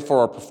plan for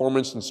our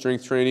performance and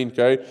strength training,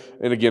 okay?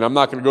 And again, I'm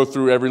not going to go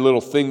through every little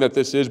thing that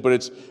this is, but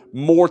it's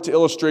more to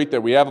illustrate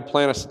that we have a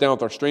plan. I sit down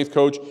with our strength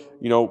coach.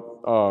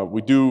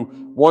 We do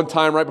one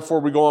time right before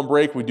we go on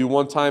break. We do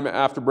one time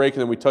after break,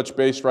 and then we touch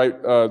base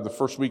the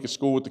first week of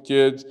school with the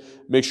kids,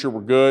 make sure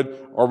we're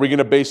good. Are we going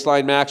to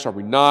baseline max? Are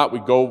we not? We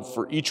go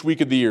for each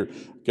week of the year,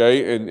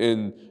 okay?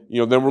 And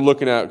then we're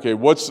looking at, okay,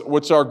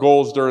 what's our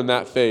goals during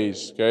that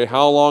phase, okay?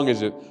 How long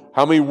is it?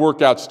 How many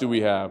workouts do we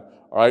have?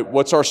 All right,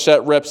 what's our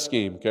set rep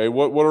scheme, okay?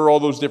 What are all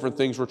those different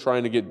things we're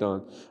trying to get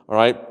done, all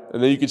right?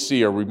 And then you can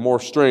see, are we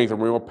more strength? Are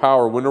we more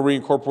power? When are we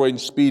incorporating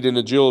speed and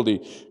agility?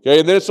 Okay,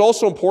 and then it's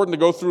also important to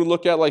go through and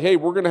look at, like, hey,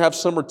 we're going to have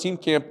summer team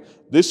camp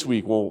this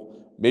week.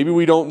 Well, maybe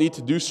we don't need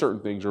to do certain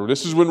things, or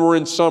this is when we're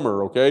in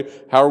summer, okay?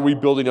 How are we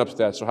building up to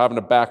that? So having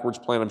a backwards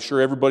plan, I'm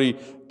sure everybody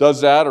does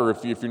that, or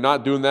if you're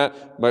not doing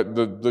that, but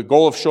the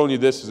goal of showing you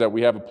this is that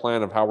we have a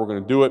plan of how we're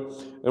going to do it,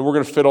 and we're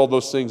going to fit all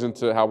those things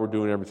into how we're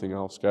doing everything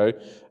else, okay?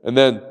 And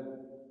then,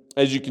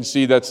 as you can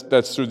see,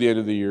 that's through the end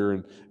of the year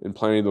and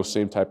planning those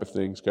same type of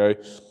things,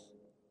 okay?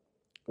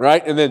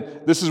 Right? And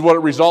then this is what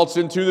it results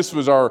into. This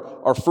was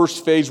our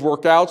first phase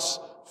workouts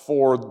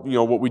for,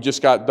 what we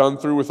just got done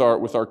through with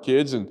our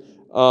kids. And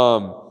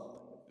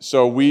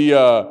so we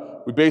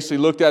basically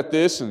looked at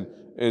this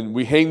and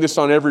we hang this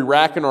on every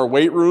rack in our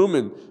weight room,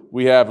 and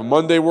we have a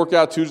Monday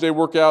workout, Tuesday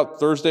workout,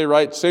 Thursday,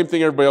 right? Same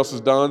thing everybody else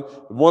has done.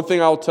 The one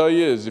thing I'll tell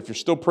you is if you're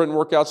still printing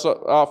workouts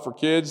out for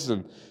kids,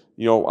 and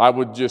I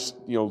would just,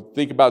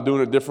 think about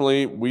doing it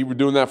differently. We were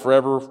doing that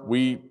forever.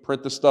 We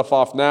print this stuff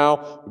off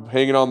now, we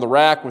hang it on the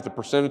rack with a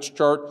percentage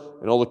chart,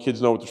 and all the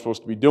kids know what they're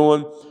supposed to be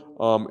doing,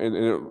 and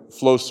it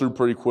flows through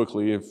pretty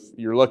quickly. If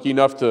you're lucky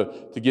enough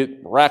to get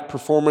rack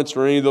performance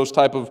or any of those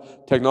type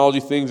of technology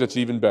things, that's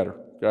even better,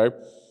 okay?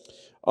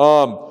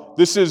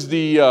 This is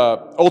the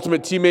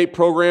Ultimate Teammate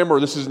program, or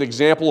this is an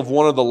example of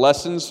one of the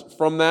lessons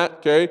from that,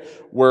 okay,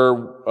 where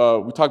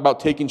we talk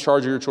about taking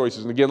charge of your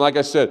choices. And again, like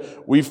I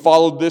said, we've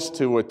followed this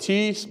to a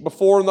T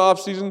before in the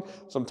offseason.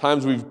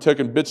 Sometimes we've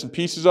taken bits and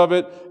pieces of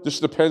it.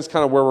 Just depends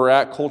kind of where we're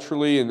at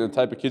culturally and the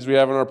type of kids we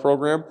have in our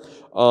program.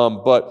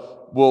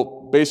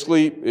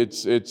 Basically,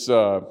 it's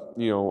a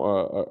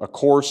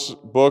course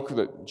book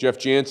that Jeff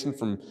Jansen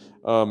from,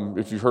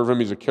 if you've heard of him,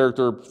 he's a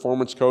character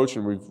performance coach,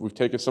 and we've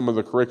taken some of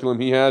the curriculum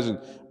he has and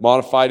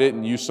modified it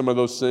and used some of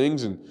those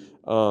things, and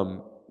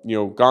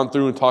gone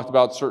through and talked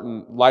about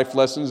certain life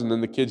lessons, and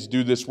then the kids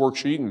do this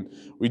worksheet, and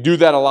we do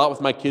that a lot with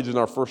my kids in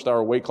our first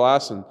hour weight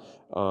class, and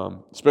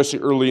especially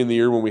early in the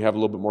year when we have a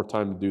little bit more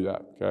time to do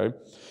that, okay?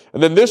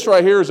 And then this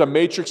right here is a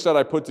matrix that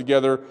I put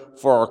together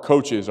for our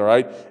coaches, all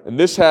right? And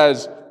this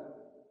has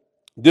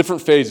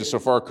different phases. So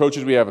for our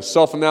coaches, we have a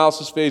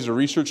self-analysis phase, a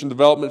research and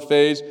development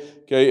phase,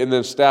 okay, and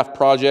then staff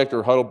project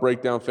or huddle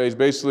breakdown phase.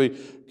 Basically,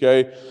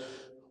 okay,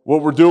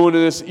 what we're doing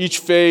in this, each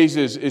phase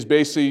is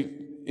basically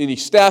any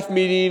staff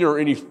meeting or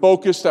any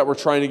focus that we're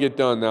trying to get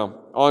done. Now,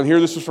 on here,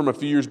 this was from a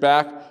few years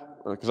back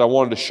because I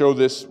wanted to show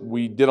this.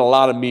 We did a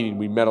lot of meeting.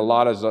 We met a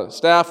lot as a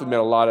staff. We met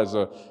a lot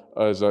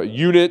as a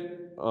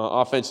unit,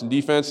 offense and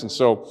defense. And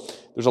so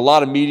there's a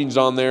lot of meetings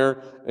on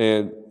there.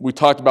 And we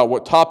talked about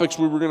what topics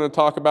we were going to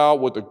talk about,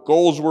 what the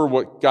goals were,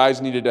 what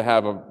guys needed to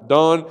have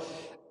done.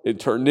 It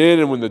turned in,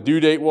 and when the due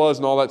date was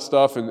and all that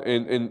stuff.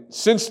 And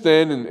since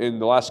then, in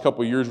the last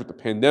couple of years with the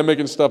pandemic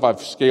and stuff,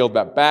 I've scaled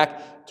that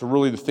back to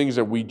really the things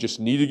that we just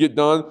need to get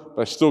done.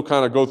 But I still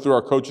kind of go through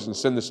our coaches and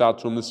send this out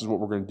to them. This is what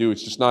we're going to do.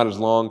 It's just not as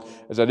long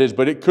as that is.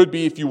 But it could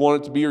be if you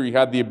want it to be, or you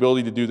had the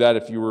ability to do that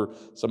if you were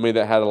somebody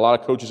that had a lot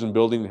of coaches in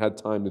building and had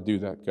time to do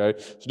that, okay?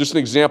 So just an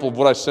example of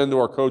what I send to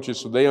our coaches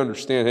so they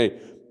understand, hey,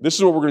 this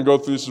is what we're going to go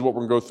through. This is what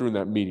we're going to go through in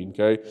that meeting,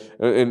 okay?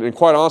 And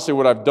quite honestly,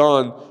 what I've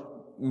done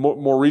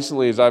more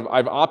recently is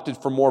I've opted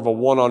for more of a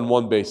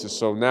one-on-one basis.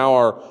 So now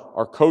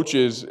our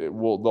coaches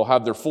they'll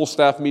have their full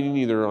staff meeting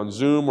either on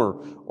Zoom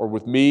or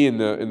with me in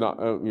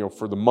the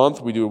for the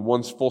month. We do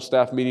one full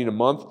staff meeting a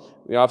month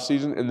in the off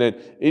season, and then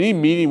any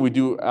meeting we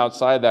do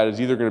outside of that is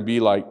either going to be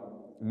like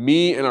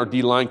me and our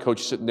D-line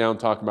coach sitting down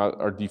talking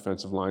about our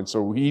defensive line.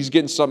 So he's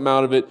getting something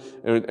out of it,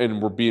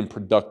 and we're being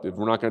productive.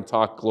 We're not going to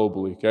talk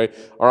globally, okay?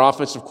 Our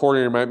offensive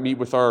coordinator might meet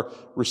with our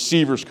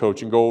receivers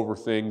coach and go over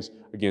things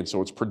again,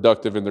 so it's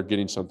productive and they're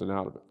getting something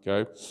out of it,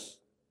 okay?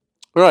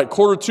 All right,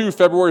 Q2,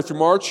 February through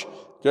March,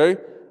 okay?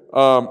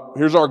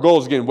 Here's our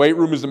goals. Again, weight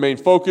room is the main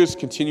focus.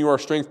 Continue our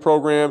strength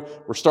program.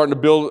 We're starting to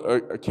build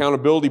an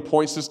accountability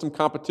point system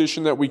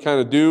competition that we kind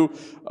of do.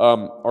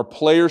 Our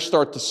players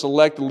start to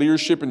select the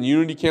leadership and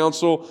unity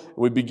council. And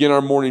we begin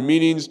our morning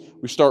meetings.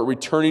 We start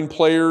returning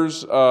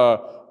players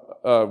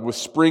with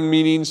spring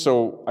meetings.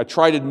 So I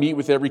try to meet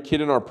with every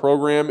kid in our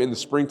program in the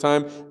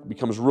springtime. It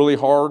becomes really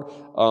hard.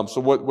 So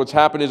what's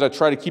happened is I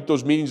try to keep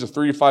those meetings to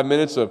 3 to 5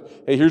 minutes of,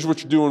 hey, here's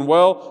what you're doing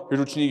well. Here's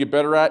what you need to get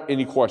better at.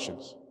 Any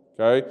questions?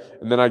 Okay,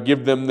 and then I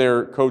give them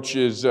their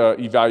coach's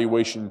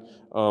evaluation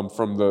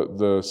from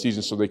the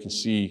season so they can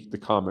see the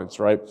comments,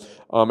 right?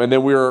 And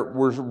then we're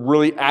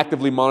really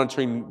actively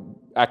monitoring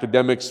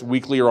academics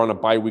weekly or on a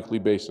bi-weekly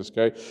basis,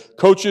 okay?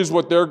 Coaches,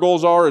 what their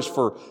goals are is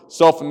for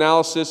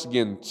self-analysis,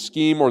 again,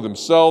 scheme or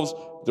themselves.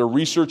 They're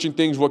researching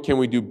things. What can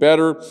we do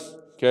better?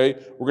 Okay,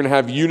 we're going to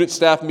have unit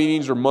staff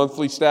meetings or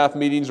monthly staff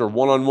meetings or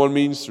one-on-one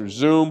meetings through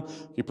Zoom.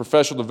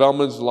 Professional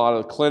development, there's a lot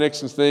of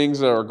clinics and things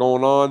that are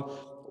going on.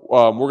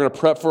 We're going to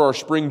prep for our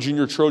spring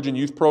junior Trojan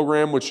youth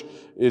program, which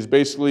is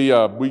basically we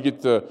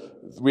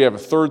have a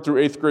 3rd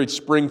through 8th grade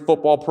spring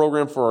football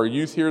program for our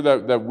youth here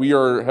that we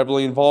are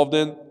heavily involved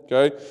in.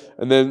 Okay,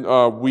 and then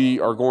we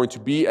are going to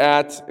be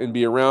at and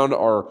be around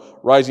our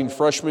Rising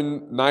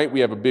Freshman Night. We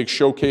have a big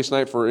showcase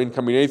night for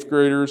incoming 8th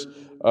graders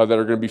that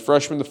are going to be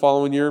freshmen the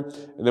following year,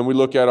 and then we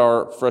look at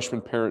our freshman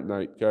parent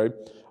night. Okay.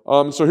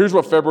 So here's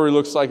what February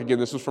looks like. Again,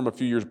 this was from a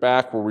few years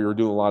back where we were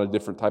doing a lot of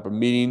different type of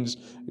meetings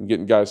and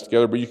getting guys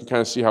together, but you can kind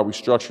of see how we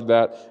structured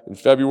that in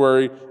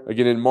February.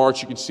 Again, in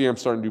March, you can see I'm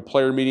starting to do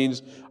player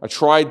meetings. I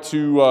tried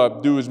to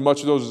do as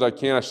much of those as I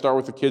can. I start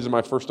with the kids in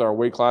my first hour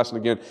weight class, and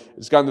again,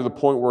 it's gotten to the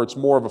point where it's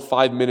more of a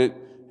 5-minute,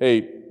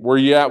 hey, where are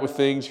you at with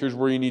things? Here's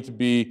where you need to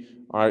be.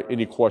 All right,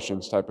 any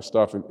questions type of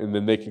stuff, and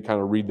then they can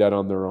kind of read that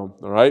on their own,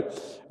 all right?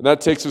 And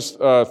that takes us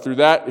through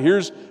that.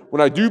 Here's,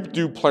 when I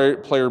do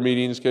player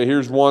meetings, okay,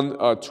 here's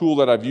one tool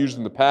that I've used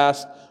in the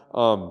past.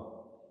 I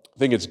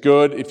think it's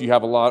good if you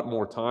have a lot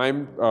more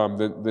time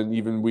than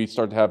even we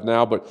start to have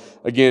now. But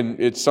again,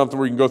 it's something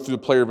where you can go through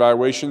the player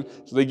evaluation.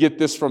 So they get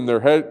this from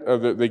their head,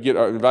 they get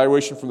an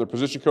evaluation from their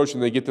position coach,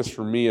 and they get this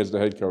from me as the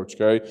head coach,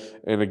 okay?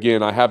 And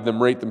again, I have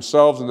them rate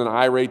themselves, and then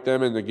I rate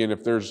them. And again,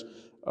 if there's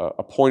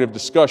a point of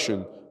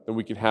discussion, then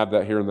we can have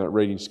that here in that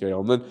rating scale.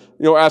 And then,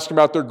 ask them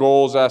about their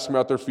goals, ask them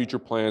about their future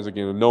plans,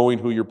 again, and knowing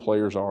who your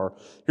players are.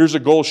 Here's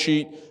a goal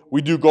sheet.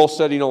 We do goal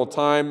setting all the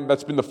time.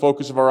 That's been the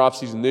focus of our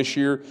offseason this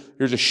year.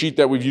 Here's a sheet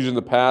that we've used in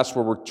the past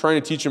where we're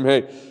trying to teach them,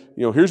 hey,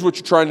 here's what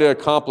you're trying to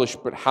accomplish,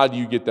 but how do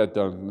you get that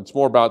done? And it's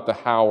more about the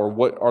how, or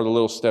what are the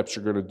little steps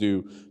you're going to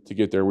do to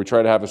get there. We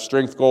try to have a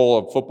strength goal,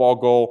 a football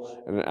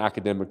goal, and an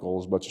academic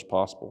goal as much as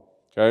possible,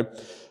 okay?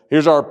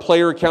 Here's our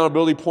player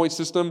accountability point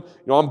system.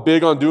 I'm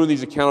big on doing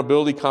these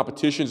accountability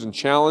competitions and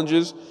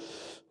challenges.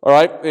 All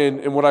right,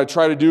 and what I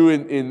try to do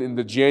in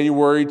the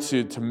January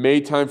to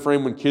May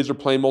timeframe when kids are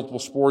playing multiple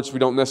sports, we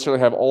don't necessarily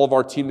have all of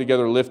our team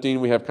together lifting.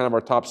 We have kind of our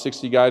top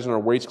 60 guys in our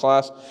weights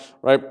class,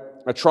 right?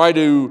 I try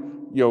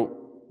to,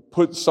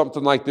 put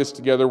something like this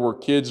together where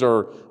kids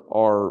are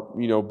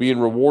being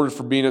rewarded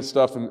for being at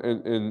stuff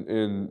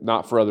and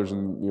not for others.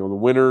 And, the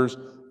winners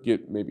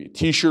get maybe a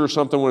t-shirt or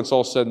something when it's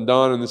all said and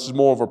done, and this is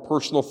more of a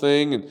personal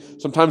thing. And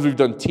sometimes we've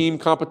done team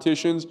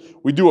competitions.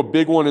 We do a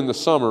big one in the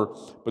summer,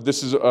 but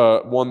this is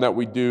one that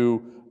we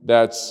do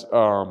that's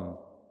kind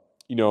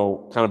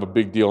of a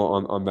big deal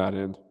on that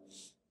end.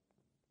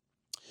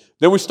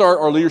 Then we start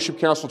our leadership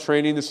council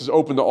training. This is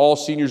open to all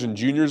seniors and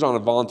juniors on a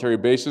voluntary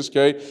basis,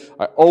 okay?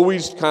 I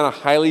always kind of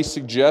highly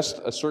suggest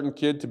a certain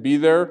kid to be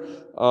there.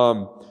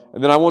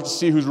 And then I want to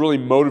see who's really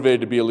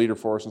motivated to be a leader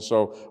for us. And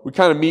so we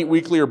kind of meet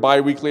weekly or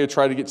bi-weekly. I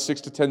try to get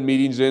 6 to 10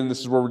 meetings in.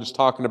 This is where we're just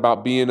talking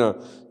about being a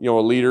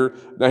leader.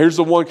 Now here's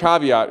the one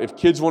caveat. If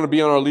kids want to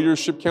be on our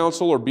leadership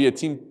council or be a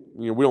team,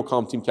 we don't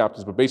call them team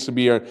captains, but basically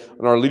be on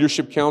our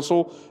leadership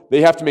council,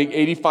 they have to make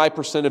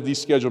 85% of these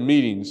scheduled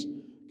meetings,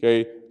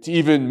 okay, to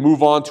even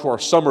move on to our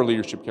summer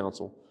leadership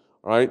council.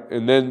 All right,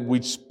 and then we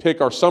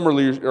pick our summer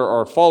or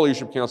our fall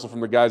leadership council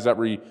from the guys that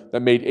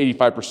made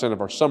 85%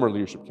 of our summer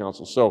leadership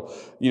council. So,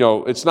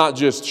 it's not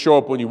just show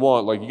up when you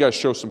want. Like, you got to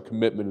show some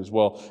commitment as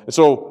well. And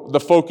so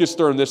the focus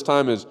during this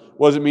time is,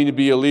 what does it mean to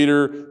be a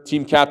leader?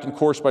 Team captain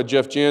course by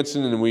Jeff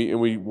Jansen, and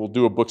we will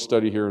do a book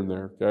study here and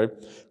there. Okay,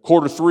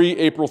 quarter 3,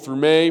 April through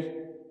May.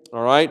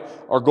 All right,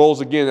 our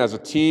goals again as a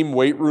team,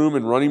 weight room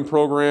and running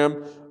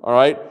program. All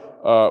right,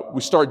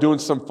 we start doing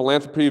some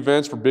philanthropy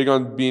events. We're big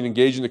on being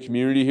engaged in the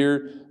community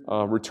here.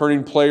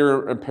 Returning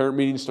player and parent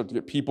meetings start to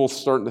get people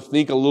starting to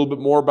think a little bit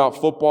more about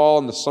football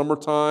in the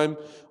summertime.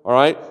 All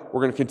right,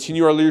 we're going to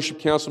continue our leadership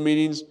council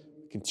meetings,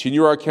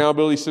 continue our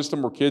accountability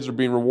system where kids are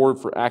being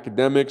rewarded for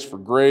academics, for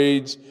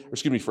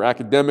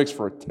academics,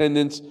 for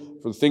attendance,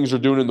 for the things they're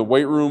doing in the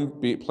weight room,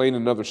 playing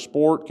another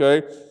sport.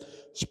 Okay,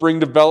 spring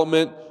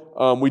development.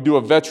 We do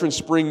a veteran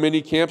spring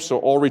mini camp, so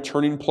all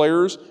returning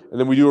players, and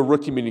then we do a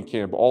rookie mini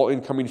camp, all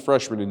incoming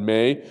freshmen in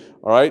May.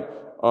 All right.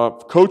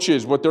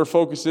 Coaches, what their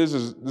focus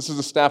is this is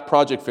a staff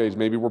project phase.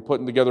 Maybe we're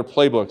putting together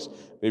playbooks.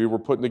 Maybe we're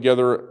putting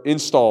together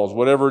installs,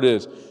 whatever it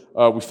is.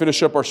 We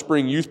finish up our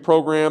spring youth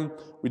program.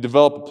 We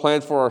develop a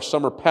plan for our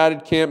summer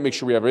padded camp, make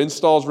sure we have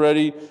installs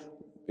ready,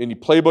 any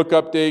playbook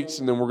updates,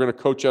 and then we're going to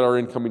coach at our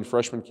incoming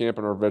freshman camp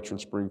and our veteran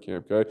spring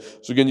camp, okay?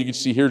 So again, you can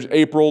see here's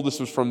April.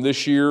 This was from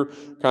this year,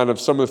 kind of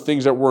some of the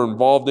things that we're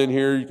involved in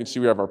here. You can see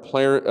we have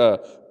our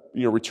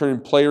returning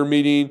player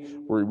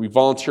meeting where we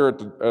volunteer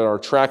at our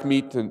track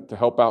meet to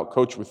help out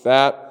coach with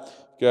that,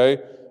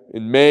 okay?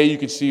 In May, you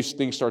can see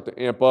things start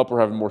to amp up. We're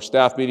having more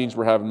staff meetings.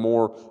 We're having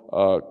more,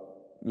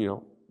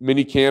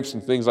 mini camps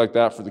and things like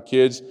that for the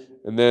kids.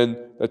 And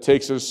then that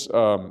takes us,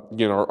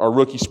 our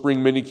rookie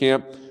spring mini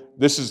camp.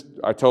 This is,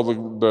 I tell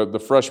the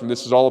freshmen,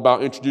 this is all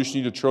about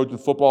introducing you to Trojan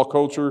football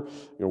culture,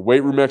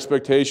 weight room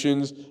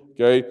expectations,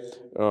 okay?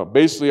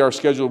 Basically, our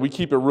schedule, we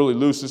keep it really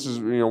loose. This is,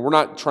 we're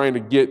not trying to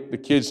get the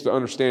kids to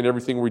understand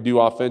everything we do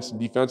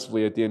offensively and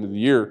defensively at the end of the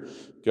year,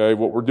 okay?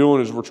 What we're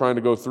doing is we're trying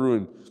to go through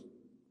and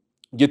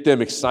get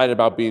them excited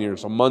about being here.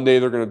 So Monday,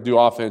 they're going to do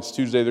offense.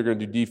 Tuesday, they're going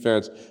to do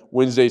defense.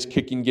 Wednesday's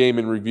kicking game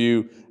and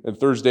review. And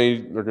Thursday,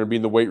 they're going to be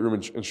in the weight room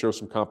and show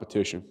some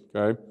competition,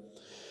 okay?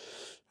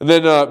 And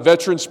then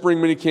veteran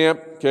spring mini camp,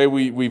 okay,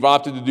 we've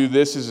opted to do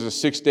this. This is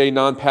a 6-day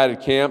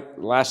non-padded camp,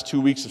 last 2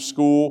 weeks of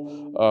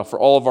school for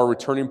all of our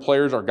returning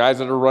players. Our guys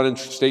that are running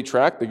state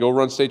track, they go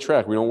run state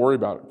track. We don't worry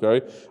about it,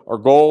 okay? Our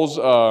goals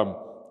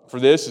for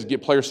this is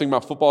get players thinking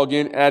about football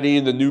again, adding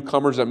in the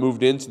newcomers that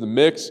moved into the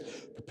mix,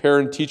 prepare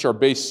and teach our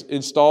base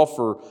install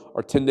for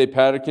our 10-day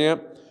padded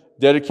camp,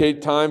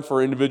 dedicate time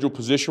for individual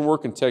position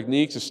work and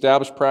techniques,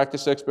 establish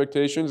practice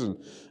expectations, and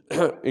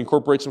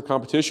incorporate some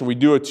competition. We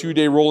do a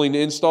 2-day rolling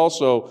install,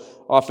 so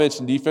offense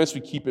and defense, we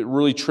keep it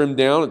really trimmed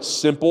down. It's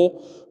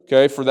simple,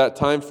 okay, for that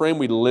time frame.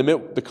 We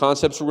limit the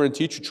concepts we're going to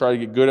teach. We try to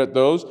get good at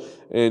those,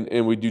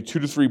 and we do 2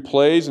 to 3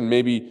 plays and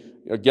maybe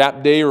a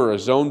gap day or a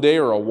zone day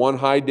or a 1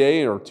 high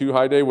day or 2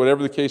 high day,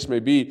 whatever the case may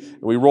be,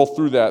 and we roll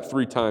through that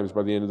 3 times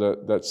by the end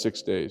of that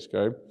 6 days,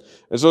 okay?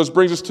 And so this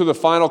brings us to the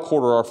final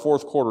quarter, our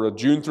fourth quarter, of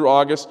June through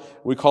August.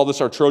 We call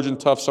this our Trojan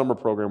Tough summer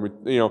program.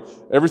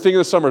 Everything in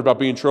the summer is about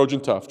being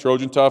Trojan Tough.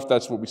 Trojan Tough,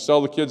 that's what we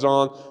sell the kids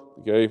on,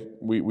 okay?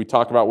 We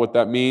talk about what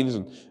that means,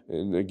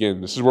 and again,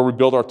 this is where we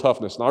build our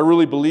toughness. And I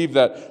really believe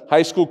that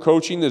high school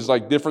coaching is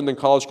like different than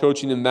college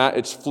coaching in that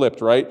it's flipped,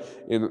 right?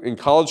 In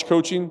college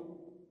coaching,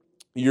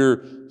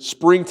 your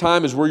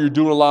springtime is where you're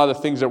doing a lot of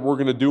the things that we're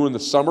going to do in the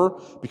summer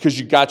because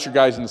you got your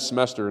guys in the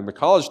semester. In the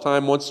college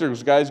time, once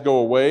those guys go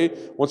away,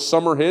 once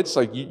summer hits,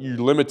 like you're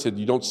limited.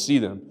 You don't see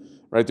them,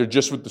 right? They're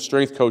just with the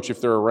strength coach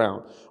if they're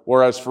around.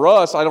 Whereas for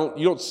us,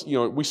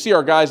 we see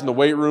our guys in the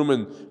weight room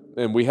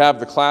and we have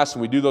the class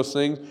and we do those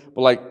things, but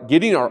like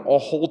getting our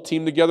whole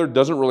team together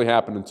doesn't really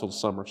happen until the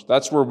summer. So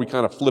that's where we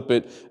kind of flip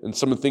it and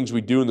some of the things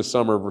we do in the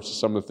summer versus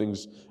some of the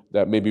things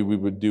that maybe we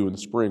would do in the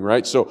spring,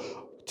 right? So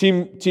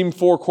Team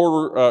 4,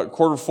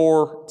 quarter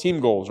 4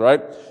 team goals,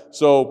 right?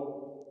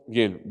 So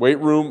again, weight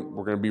room,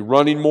 we're going to be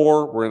running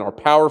more. We're in our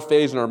power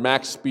phase and our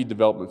max speed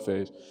development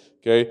phase,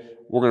 okay?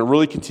 We're going to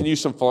really continue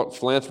some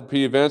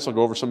philanthropy events. I'll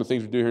go over some of the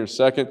things we do here in a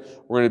second.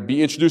 We're going to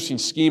be introducing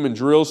scheme and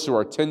drills to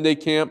our 10-day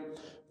camp,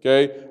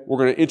 okay? We're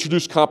going to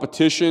introduce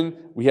competition.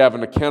 We have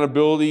an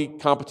accountability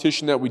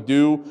competition that we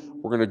do.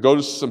 We're going to go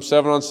to some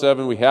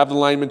 7-on-7. We have the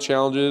lineman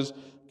challenges,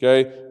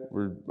 okay?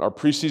 Our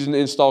preseason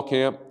install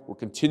camp. We're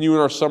continuing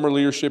our summer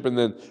leadership, and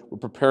then we're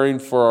preparing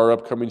for our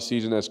upcoming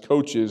season as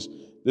coaches.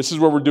 This is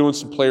where we're doing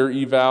some player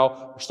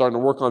eval. We're starting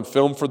to work on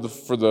film for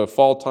the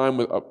fall time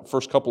with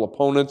first couple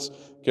opponents,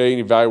 okay,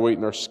 and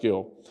evaluating our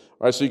skill.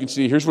 right? So you can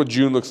see here's what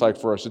June looks like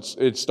for us.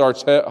 It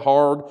starts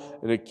hard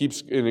and it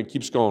keeps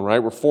going, right?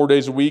 We're 4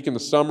 days a week in the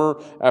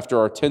summer after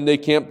our 10-day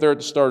camp there at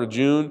the start of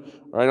June,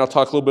 right? And I'll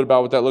talk a little bit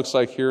about what that looks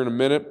like here in a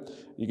minute.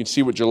 You can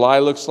see what July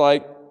looks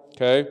like,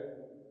 okay?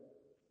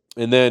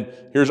 And then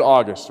here's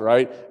August,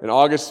 right? In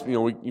August,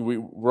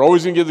 we're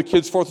always going to give the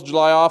kids 4th of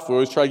July off. We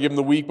always try to give them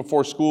the week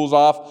before school's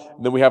off.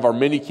 And then we have our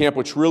mini camp,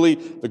 which really,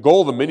 the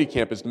goal of the mini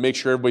camp is to make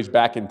sure everybody's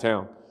back in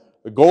town.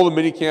 The goal of the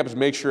mini camp is to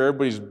make sure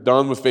everybody's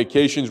done with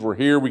vacations. We're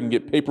here. We can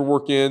get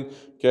paperwork in,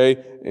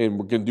 okay? And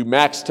we're going to do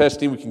max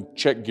testing. We can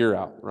check gear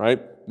out,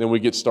 right? Then we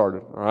get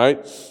started, all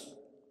right?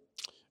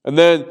 And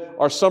then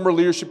our summer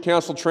leadership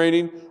council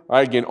training, all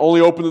right, again,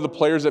 only open to the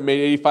players that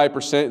made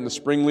 85% in the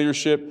spring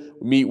leadership.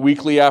 We meet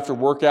weekly after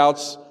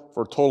workouts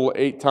for a total of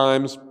 8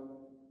 times.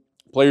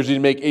 Players need to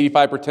make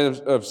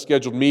 85% of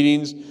scheduled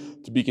meetings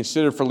to be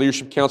considered for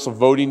leadership council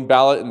voting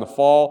ballot in the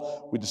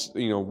fall. We just,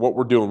 what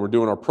we're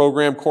doing our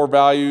program core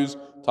values,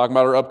 talking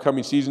about our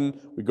upcoming season.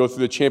 We go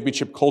through the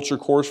championship culture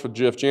course with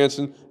Jeff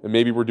Jansen, and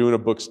maybe we're doing a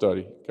book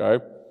study,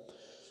 okay?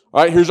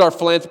 All right, here's our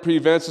philanthropy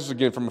events. This is,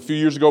 again, from a few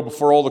years ago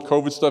before all the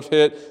COVID stuff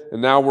hit,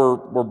 and now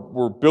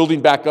we're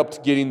building back up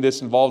to getting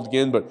this involved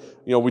again. But,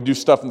 we do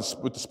stuff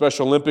with the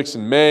Special Olympics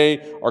in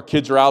May. Our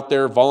kids are out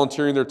there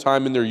volunteering their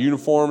time in their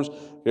uniforms.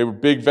 We're a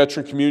big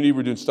veteran community.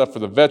 We're doing stuff for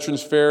the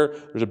Veterans Fair.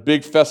 There's a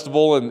big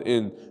festival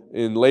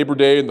in Labor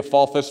Day and the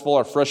Fall Festival.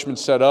 Our freshmen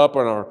set up,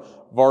 and our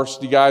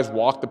varsity guys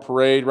walk the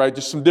parade, right?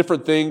 Just some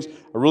different things.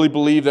 I really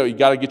believe that you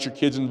got to get your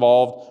kids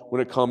involved when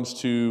it comes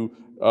to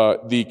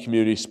the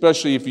community,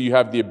 especially if you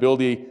have the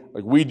ability,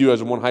 like we do as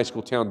a one high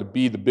school town, to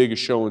be the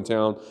biggest show in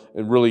town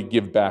and really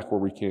give back where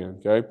we can,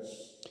 okay?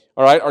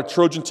 All right, our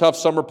Trojan Tough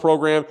summer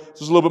program.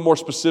 This is a little bit more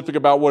specific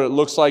about what it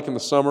looks like in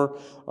the summer,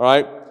 all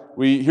right?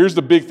 Here's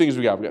the big things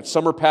we got. We got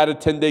summer padded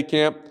 10-day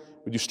camp.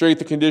 We do strength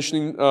and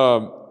conditioning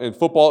and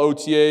football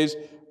OTAs,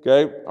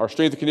 okay? Our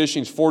strength and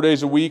conditioning is 4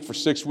 days a week for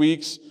 6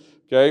 weeks,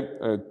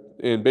 okay?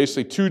 And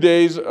basically 2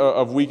 days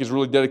of week is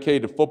really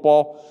dedicated to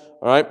football.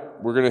 All right,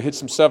 we're going to hit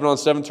some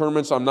 7-on-7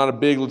 tournaments. I'm not a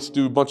big, let's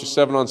do a bunch of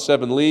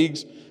 7-on-7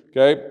 leagues,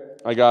 okay?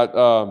 I got,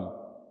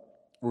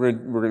 we're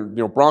going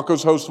to,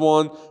 Broncos host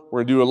one. We're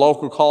going to do a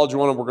local college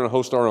one, and we're going to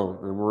host our own,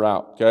 and we're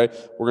out, okay?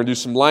 We're going to do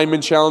some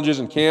lineman challenges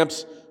and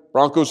camps.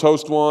 Broncos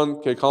host one,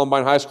 okay?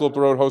 Columbine High School up the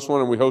road host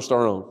one, and we host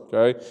our own,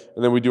 okay?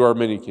 And then we do our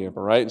mini camp,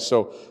 all right? And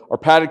so our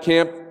padded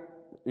camp,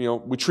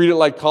 we treat it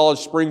like college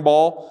spring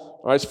ball,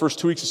 all right? It's the first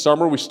 2 weeks of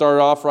summer. We start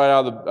off right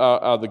out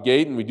of the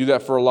gate, and we do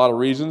that for a lot of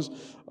reasons.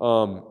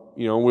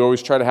 We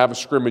always try to have a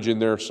scrimmage in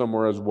there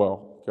somewhere as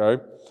well,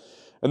 okay?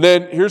 And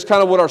then here's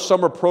kind of what our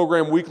summer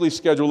program weekly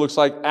schedule looks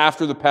like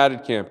after the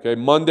padded camp, okay?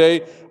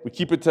 Monday, we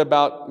keep it to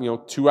about,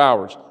 2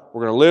 hours.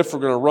 We're going to lift,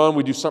 we're going to run.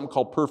 We do something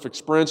called perfect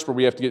sprints where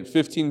we have to get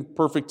 15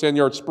 perfect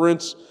 10-yard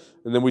sprints,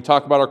 and then we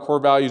talk about our core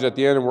values at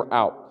the end, and we're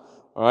out.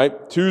 All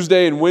right,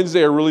 Tuesday and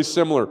Wednesday are really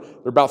similar.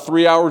 They're about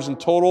 3 hours in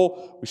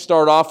total. We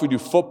start off, we do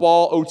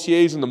football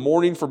OTAs in the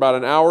morning for about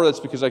an hour. That's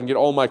because I can get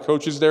all my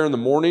coaches there in the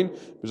morning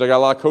because I got a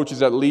lot of coaches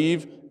that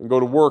leave and go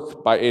to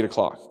work by 8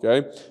 o'clock,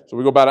 okay? So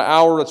we go about an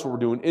hour. That's what we're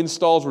doing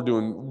installs. We're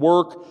doing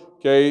work,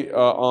 okay,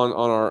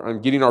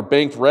 on getting our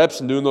banked reps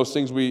and doing those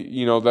things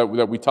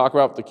that we talk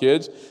about with the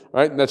kids,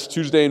 all right? And that's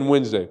Tuesday and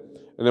Wednesday.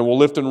 And then we'll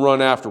lift and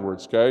run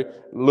afterwards, okay?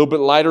 A little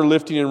bit lighter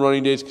lifting and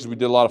running days because we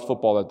did a lot of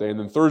football that day. And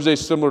then Thursday,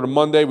 similar to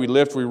Monday, we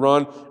lift, we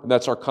run, and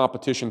that's our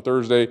competition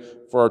Thursday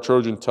for our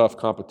Trojan Tough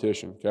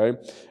competition, okay?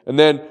 And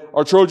then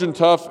our Trojan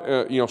Tough,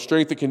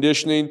 strength and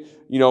conditioning,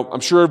 I'm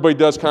sure everybody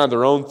does kind of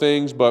their own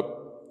things,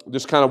 but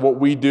just kind of what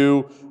we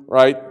do,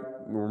 right?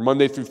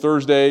 Monday through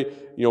Thursday,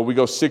 we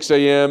go 6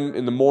 a.m.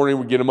 in the morning,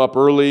 we get them up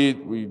early,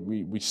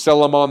 we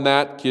sell them on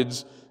that.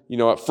 Kids,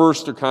 at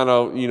first they're kind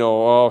of,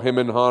 him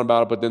and Han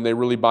about it, but then they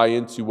really buy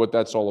into what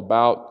that's all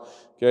about,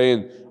 okay?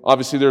 And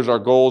obviously there's our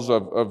goals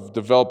of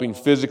developing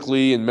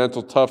physically and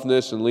mental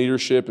toughness and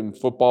leadership and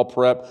football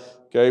prep,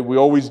 okay? We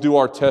always do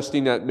our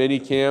testing at mini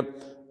camp,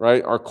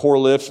 right? Our core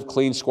lifts,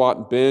 clean, squat,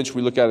 and bench.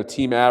 We look at a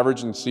team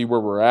average and see where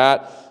we're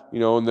at,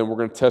 and then we're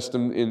going to test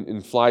them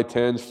in fly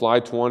 10s, fly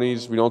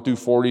 20s. We don't do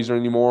 40s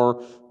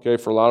anymore, okay,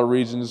 for a lot of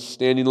reasons.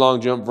 Standing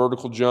long jump,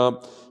 vertical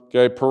jump,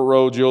 okay, per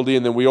row agility,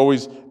 and then we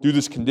always do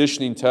this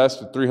conditioning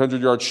test, a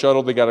 300-yard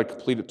shuttle. They got to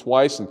complete it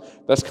twice, and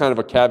that's kind of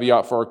a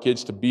caveat for our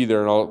kids to be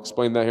there, and I'll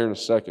explain that here in a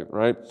second,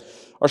 right?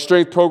 Our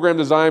strength program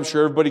design, I'm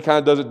sure everybody kind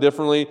of does it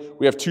differently.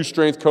 We have 2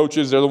 strength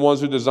coaches. They're the ones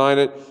who design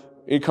it.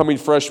 Incoming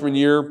freshman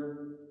year,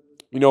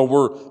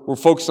 we're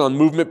focused on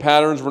movement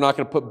patterns. We're not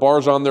going to put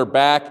bars on their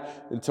back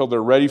until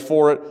they're ready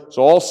for it.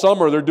 So all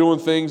summer, they're doing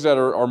things that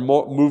are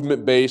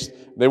movement-based.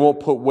 They won't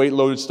put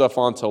weight-loaded stuff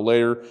on until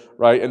later,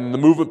 right? And the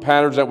movement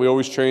patterns that we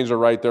always train are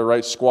right there,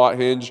 right? Squat,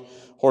 hinge,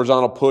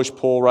 horizontal push,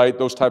 pull, right?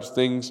 Those types of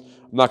things.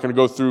 I'm not going to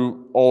go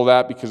through all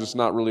that because it's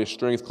not really a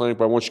strength clinic,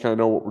 but I want you to kind of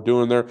know what we're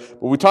doing there.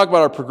 But we talk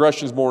about our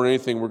progressions more than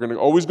anything. We're going to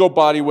always go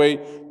body weight,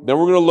 then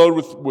we're going to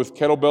load with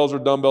kettlebells or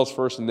dumbbells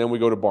first, and then we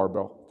go to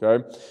barbell,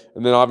 okay?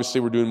 And then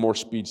obviously we're doing more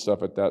speed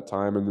stuff at that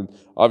time. And then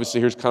obviously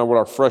here's kind of what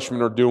our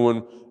freshmen are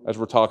doing as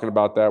we're talking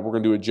about that. We're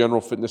going to do a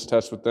general fitness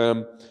test with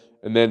them.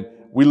 And then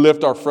we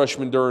lift our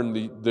freshmen during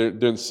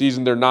the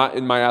season. They're not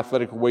in my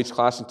athletic weights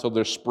class until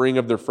their spring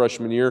of their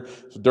freshman year.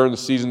 So during the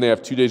season, they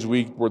have 2 days a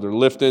week where they're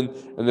lifting,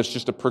 and it's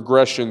just a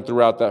progression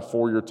throughout that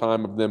 4-year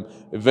time of them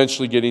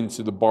eventually getting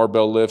to the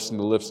barbell lifts and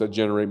the lifts that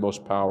generate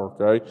most power,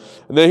 okay?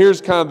 And then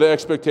here's kind of the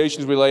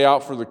expectations we lay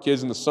out for the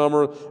kids in the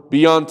summer.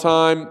 Be on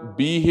time,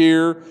 be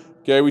here,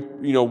 okay?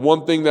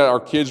 One thing that our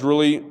kids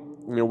really,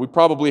 we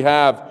probably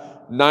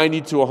have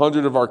 90 to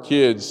 100 of our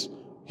kids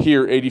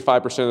here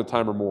 85% of the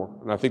time or more.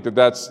 And I think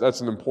that's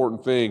an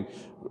important thing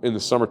in the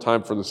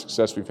summertime for the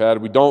success we've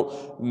had. We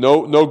don't,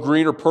 no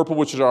green or purple,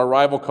 which is our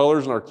rival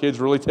colors, and our kids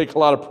really take a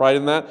lot of pride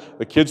in that.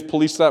 The kids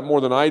police that more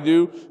than I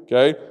do,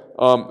 okay?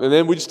 And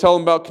then we just tell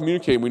them about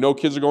communicating. We know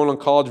kids are going on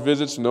college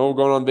visits, know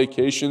going on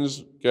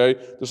vacations, okay?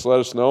 Just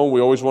let us know.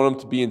 We always want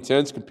them to be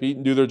intense, compete,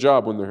 and do their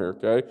job when they're here,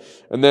 okay?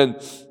 And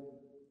then,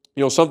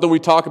 something we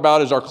talk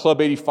about is our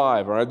Club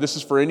 85, all right? This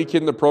is for any kid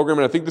in the program,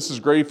 and I think this is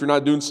great if you're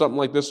not doing something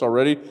like this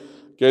already.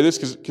 Okay, this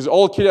because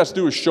all the kid has to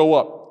do is show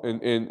up,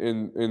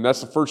 and that's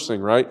the first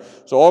thing, right?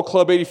 So all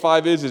Club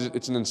 85 is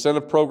it's an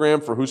incentive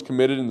program for who's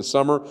committed in the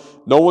summer.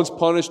 No one's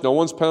punished, no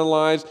one's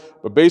penalized,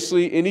 but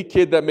basically any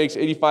kid that makes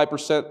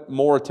 85%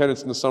 more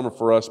attendance in the summer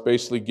for us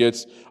basically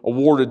gets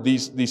awarded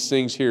these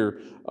things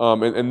here.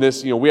 And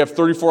this, we have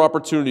 34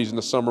 opportunities in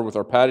the summer with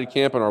our padded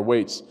camp and our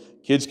weights.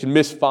 Kids can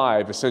miss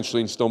 5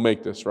 essentially and still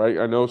make this, right?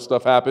 I know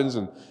stuff happens,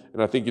 and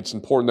I think it's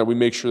important that we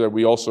make sure that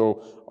we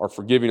also are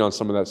forgiving on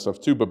some of that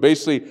stuff too. But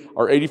basically,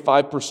 our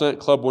 85%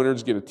 club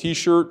winners get a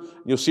T-shirt.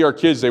 You'll see our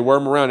kids; they wear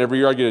them around every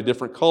year. I get a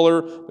different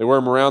color. They wear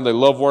them around. They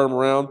love wearing them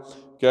around.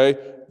 Okay,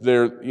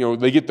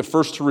 they get the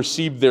first to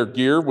receive their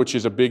gear, which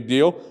is a big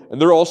deal,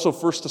 and they're also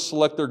first to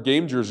select their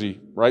game jersey,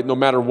 right? No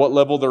matter what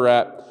level they're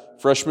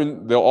at,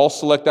 freshmen, they'll all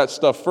select that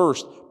stuff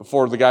first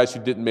before the guys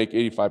who didn't make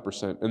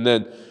 85%, and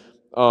then.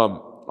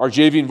 Our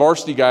JV and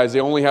varsity guys, they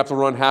only have to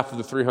run half of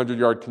the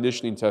 300-yard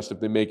conditioning test if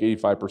they make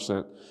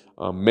 85%.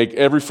 Make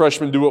every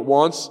freshman do it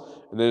once,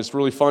 and then it's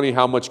really funny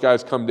how much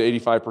guys come to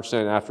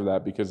 85% after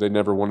that because they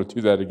never want to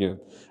do that again.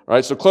 All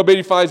right, so Club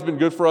 85 has been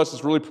good for us.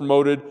 It's really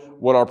promoted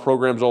what our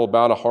program's all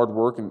about, hard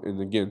work,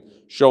 and again,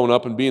 showing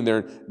up and being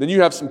there. Then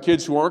you have some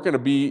kids who aren't going to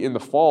be in the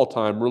fall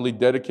time really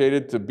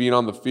dedicated to being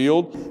on the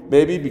field,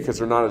 maybe because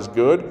they're not as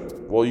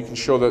good. Well, you can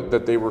show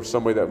that they were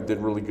somebody that did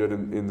really good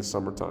in the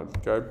summertime,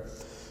 okay?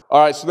 All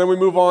right, so then we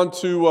move on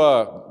to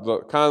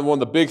one of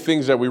the big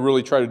things that we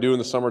really try to do in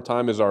the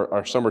summertime is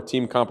our summer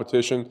team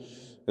competition.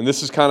 And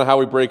this is kind of how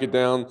we break it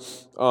down.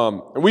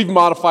 And we've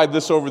modified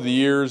this over the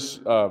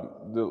years.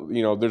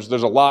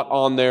 There's a lot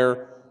on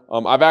there.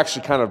 I've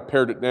actually kind of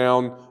pared it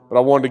down, but I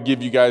wanted to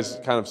give you guys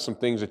kind of some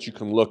things that you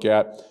can look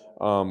at.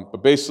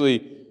 But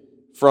basically,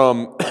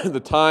 from the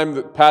time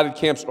that padded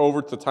camp's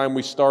over to the time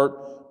we start,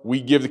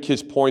 we give the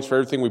kids points for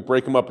everything. We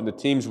break them up into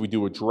teams. We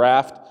do a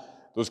draft.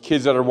 Those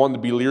kids that are wanting to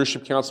be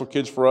leadership council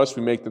kids for us,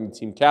 we make them the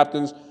team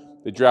captains.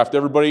 They draft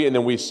everybody, and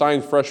then we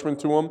assign freshmen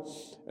to them.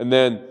 And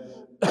then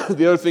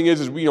the other thing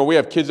is we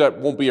have kids that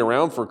won't be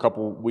around for a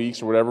couple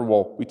weeks or whatever.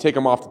 Well, we take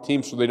them off the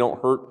team so they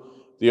don't hurt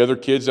the other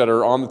kids that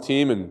are on the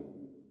team, and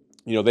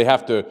they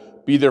have to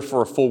be there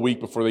for a full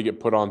week before they get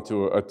put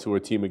onto a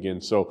team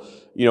again. So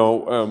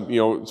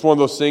it's one of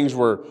those things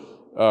where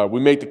we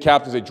make the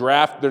captains, they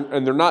draft,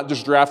 and they're not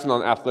just drafting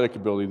on athletic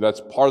ability. That's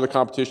part of the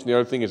competition. The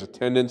other thing is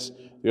attendance.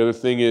 The other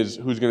thing is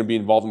who's going to be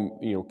involved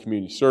in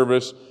community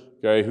service.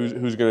 Okay,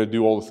 who's going to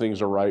do all the things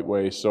the right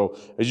way. So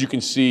as you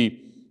can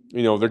see,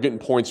 they're getting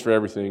points for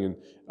everything.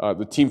 And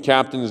the team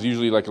captain is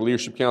usually like a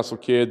leadership council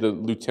kid. The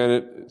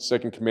lieutenant,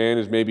 second command,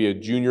 is maybe a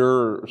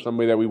junior or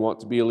somebody that we want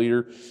to be a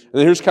leader. And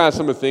then here's kind of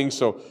some of the things.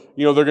 So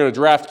they're going to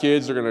draft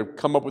kids. They're going to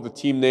come up with a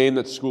team name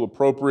that's school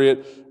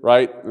appropriate,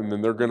 right? And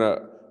then they're going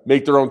to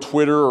make their own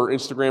Twitter or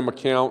Instagram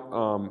account,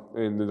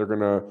 and then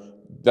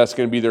that's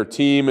going to be their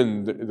team,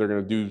 and they're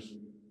going to do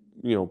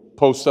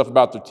post stuff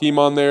about their team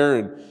on there,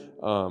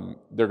 and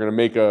they're going to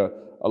make a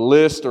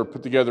list or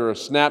put together a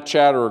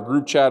Snapchat or a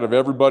group chat of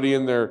everybody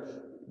in their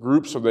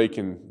group so they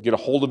can get a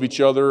hold of each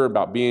other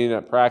about being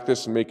at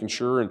practice and making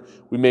sure. And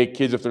we make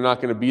kids, if they're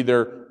not going to be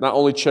there, not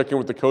only check in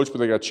with the coach, but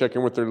they got to check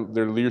in with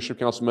their leadership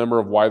council member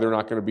of why they're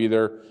not going to be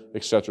there,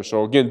 etc.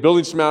 So again,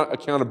 building some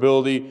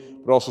accountability,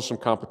 but also some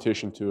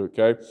competition to it,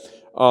 okay?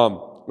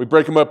 We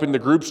break them up into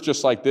groups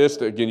just like this.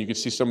 Again, you can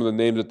see some of the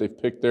names that they've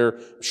picked there.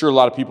 I'm sure a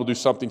lot of people do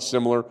something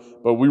similar,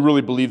 but we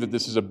really believe that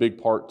this is a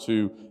big part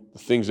to the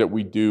things that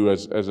we do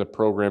as a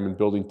program in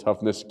building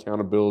toughness,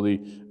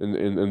 accountability,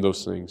 and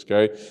those things,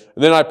 okay?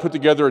 And then I put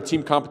together a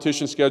team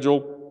competition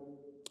schedule,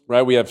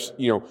 right? We have,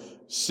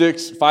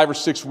 5 or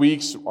 6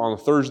 weeks on a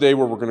Thursday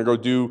where we're going to go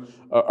do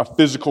a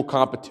physical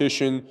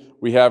competition.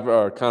 We have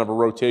kind of a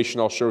rotation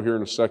I'll show here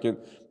in a second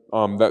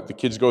that the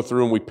kids go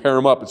through, and we pair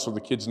them up, and so the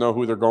kids know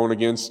who they're going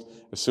against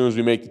as soon as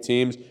we make the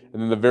teams.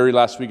 And then the very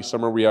last week of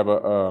summer, we have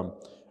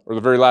or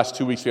the very last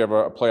 2 weeks, we have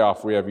a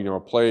playoff. We have,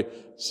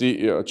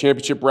 a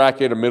championship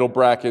bracket, a middle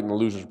bracket, and a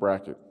loser's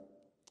bracket.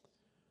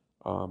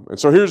 And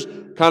so here's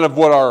kind of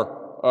what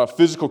our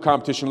physical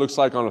competition looks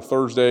like on a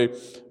Thursday.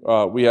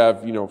 We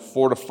have,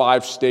 4 to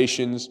 5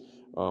 stations.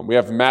 We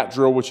have mat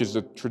drill, which is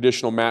a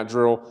traditional mat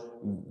drill.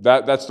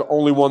 That's the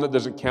only one that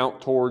doesn't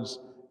count towards,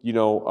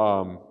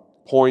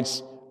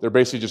 points. They're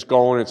basically just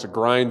going. It's a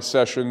grind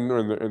session,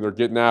 and they're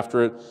getting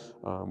after it.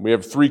 We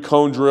have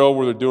 3-cone drill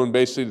where they're doing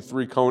basically the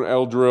 3-cone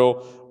L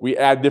drill. We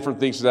add different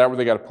things to that where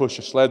they got to push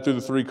a sled through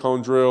the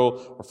 3-cone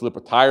drill, or flip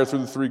a tire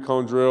through the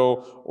 3-cone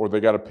drill, or they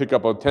got to pick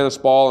up a tennis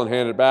ball and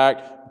hand it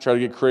back. Try to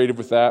get creative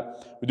with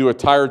that. We do a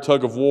tire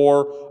tug of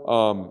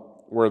war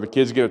where the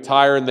kids get a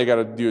tire and they got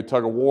to do a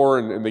tug of war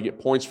and they get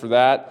points for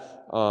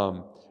that.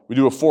 We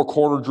do a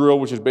 4-corner drill,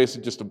 which is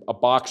basically just a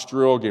box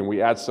drill. Again,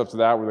 we add stuff to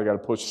that where they got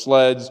to push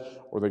sleds,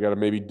 or they got to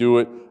maybe do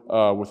it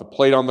with a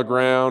plate on the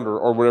ground,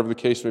 or whatever the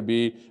case may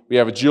be. We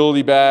have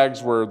agility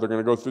bags where they're going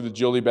to go through the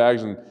agility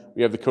bags, and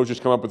we have the coaches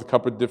come up with a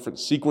couple of different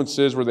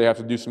sequences where they have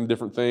to do some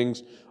different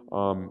things.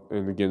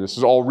 And again, this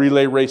is all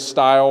relay race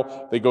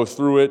style. They go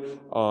through it,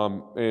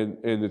 and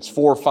it's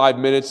 4 or 5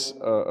 minutes,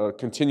 a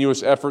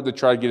continuous effort to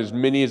try to get as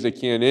many as they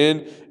can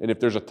in. And if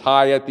there's a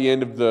tie at the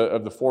end of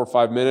the 4 or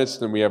 5 minutes,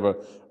 then we have a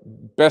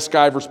best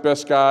guy versus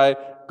best guy,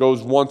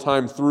 goes one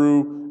time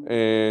through,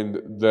 and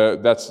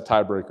that's the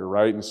tiebreaker,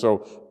 right? And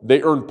so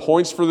they earn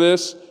points for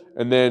this,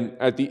 and then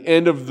at the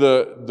end of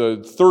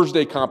the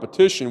Thursday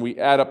competition, we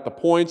add up the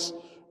points.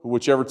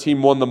 Whichever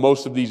team won the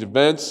most of these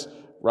events,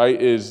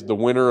 right, is the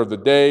winner of the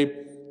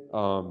day.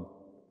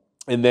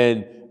 And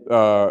then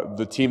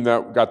the team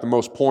that got the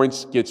most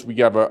points we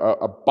have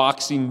a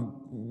boxing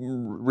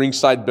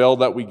ringside bell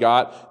that we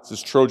got. It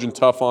says Trojan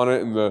Tough on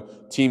it, and the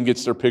team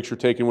gets their picture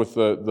taken with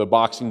the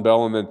boxing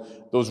bell. And then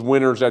those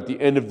winners at the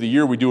end of the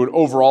year, we do an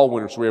overall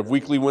winner. So we have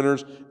weekly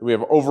winners, and we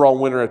have an overall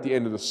winner at the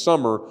end of the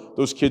summer.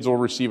 Those kids will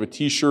receive a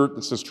T-shirt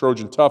that says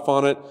Trojan Tough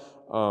on it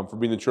for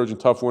being the Trojan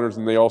Tough winners,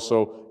 and they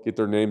also get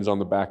their names on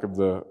the back of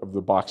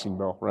the boxing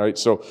bell, right?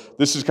 So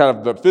this is kind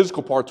of the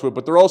physical part to it,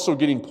 but they're also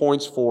getting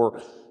points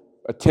for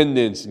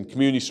attendance and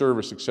community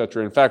service,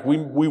 etc. In fact,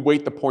 we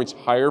weight the points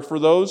higher for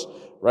those,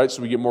 right?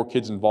 So we get more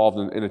kids involved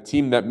in a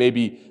team that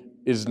maybe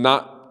is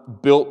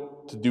not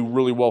built to do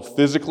really well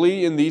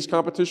physically in these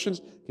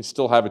competitions can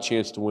still have a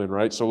chance to win,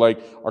 right? So like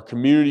our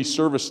community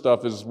service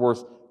stuff is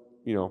worth,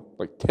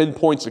 like 10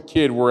 points a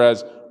kid,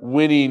 whereas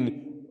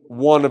winning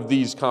one of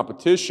these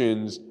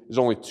competitions is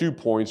only 2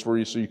 points, so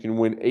you can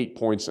win 8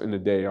 points in a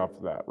day off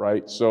of that,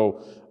 right?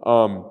 So,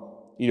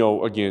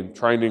 again,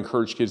 trying to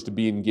encourage kids to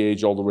be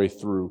engaged all the way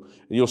through.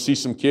 And you'll see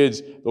some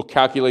kids, they'll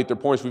calculate their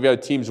points. We've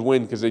had teams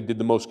win because they did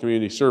the most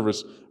community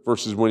service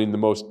versus winning the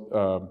most,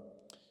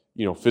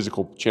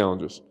 physical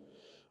challenges.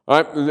 All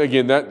right, and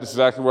again, that's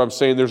exactly what I'm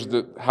saying. There's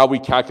how we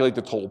calculate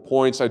the total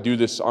points. I do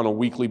this on a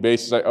weekly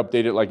basis. I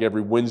update it like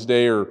every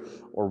Wednesday or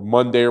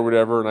Monday or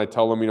whatever, and I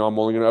tell them, I'm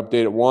only going to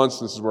update it once.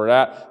 This is where we're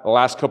at. The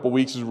last couple of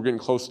weeks, as we're getting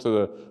close to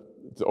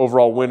the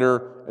overall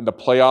winner and the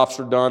playoffs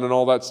are done and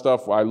all that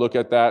stuff, I look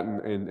at that,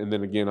 and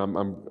then again, I'm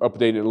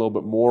updating it a little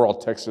bit more. I'll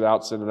text it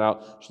out, send it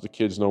out, so the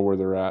kids know where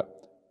they're at.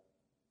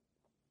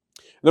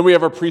 And then we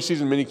have our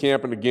preseason mini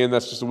camp, and again,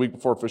 that's just a week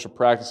before official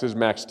practices,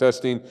 max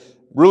testing.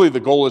 Really, the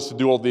goal is to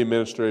do all the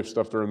administrative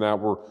stuff during that.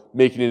 We're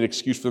making an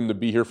excuse for them to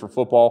be here for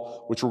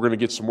football, which we're going to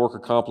get some work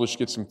accomplished,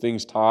 get some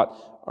things taught,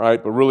 all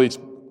right? But really, it's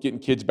getting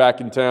kids back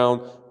in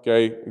town,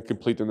 okay, and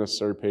complete the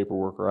necessary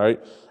paperwork, all right?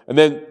 And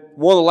then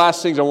one of the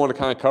last things I want to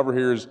kind of cover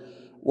here is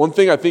one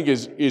thing I think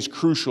is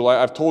crucial.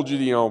 I've told you,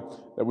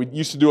 that we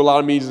used to do a lot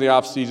of meetings in the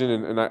off season,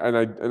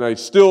 and I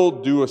still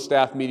do a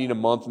staff meeting a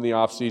month in the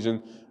off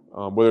season.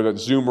 Whether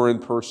that's Zoom or in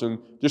person,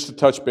 just to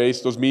touch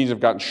base. Those meetings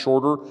have gotten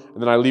shorter,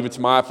 and then I leave it to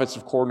my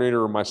offensive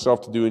coordinator or myself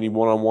to do any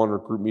one-on-one or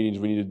group meetings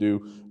we need to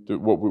do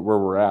where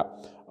we're at.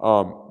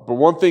 But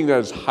one thing that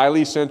is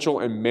highly essential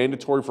and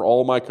mandatory for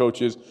all of my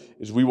coaches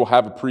is we will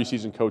have a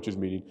preseason coaches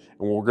meeting,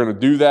 and we're going to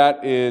do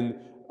that in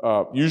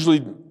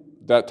usually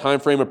that time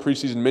frame of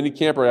preseason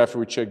minicamp right after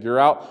we check gear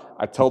out.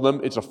 I tell them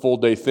it's a full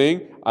day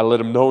thing. I let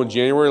them know in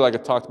January, like I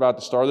talked about at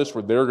the start of this,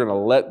 where they're going to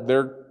let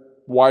their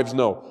wives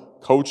know.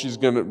 Coach is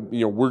going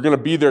to, we're going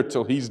to be there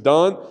till he's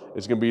done.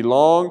 It's going to be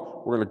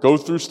long. We're going to go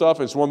through stuff.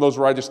 It's one of those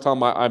where I just tell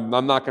them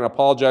I'm not going to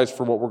apologize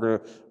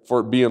for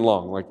it being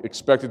long. Like,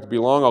 expect it to be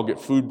long. I'll get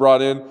food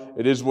brought in.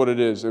 It is what it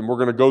is. And we're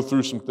going to go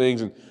through some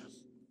things, and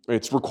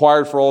it's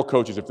required for all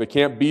coaches. If they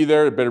can't be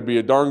there, it better be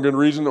a darn good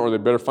reason, or they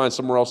better find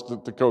somewhere else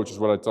to coach, is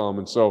what I tell them.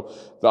 And so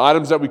the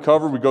items that we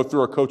cover, we go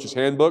through our coach's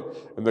handbook,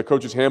 and the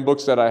coach's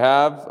handbooks that I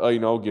have,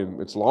 again,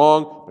 it's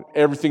long, but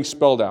everything's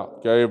spelled out,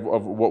 okay,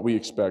 of what we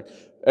expect.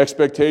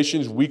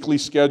 Expectations, weekly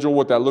schedule,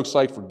 what that looks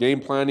like for game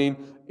planning,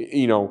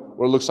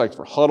 what it looks like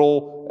for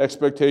huddle,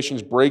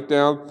 expectations,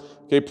 breakdown.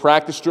 Okay,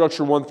 practice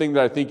structure, one thing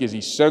that I think is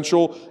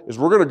essential is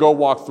we're going to go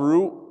walk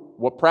through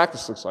what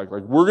practice looks like.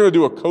 Like, we're going to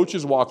do a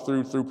coach's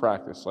walkthrough through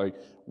practice. Like,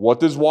 what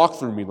does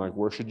walkthrough mean? Like,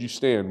 where should you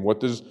stand? What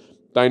does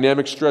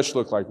dynamic stretch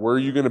look like? Where are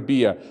you going to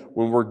be at?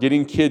 When we're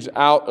getting kids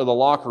out of the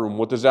locker room,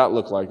 what does that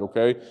look like,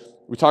 okay?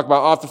 We talk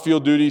about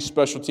off-the-field duties,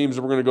 special teams,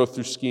 and we're going to go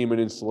through scheme and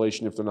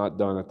installation if they're not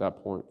done at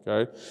that point,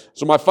 okay?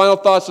 So my final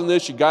thoughts on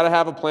this, you got to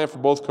have a plan for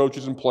both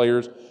coaches and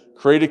players.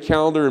 Create a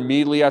calendar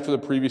immediately after the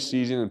previous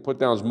season and put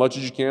down as much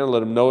as you can.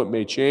 Let them know it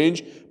may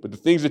change. But the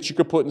things that you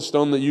could put in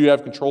stone that you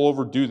have control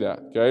over, do that,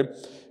 okay?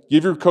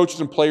 Give your coaches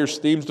and players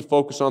themes to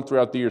focus on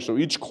throughout the year. So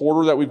each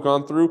quarter that we've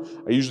gone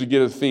through, I usually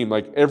get a theme.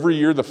 Like every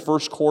year, the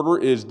first quarter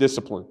is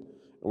discipline.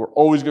 And we're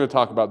always going to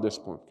talk about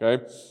discipline,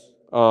 okay?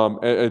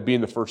 And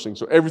being the first thing.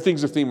 So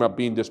everything's a theme about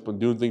being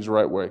disciplined, doing things the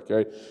right way,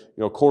 okay?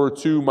 Quarter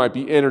 2 might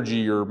be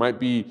energy or might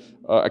be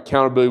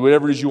accountability,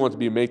 whatever it is you want to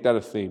be, make that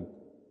a theme.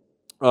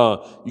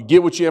 You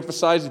get what you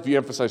emphasize. If you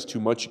emphasize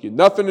too much, you get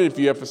nothing. And if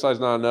you emphasize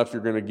not enough,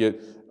 you're going to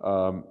get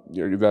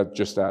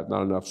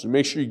not enough. So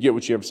make sure you get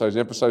what you emphasize.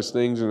 Emphasize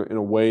things in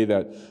a way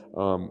that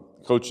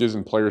coaches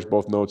and players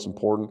both know it's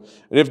important.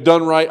 And if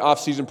done right,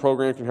 off-season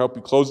program can help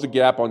you close the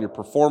gap on your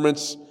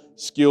performance,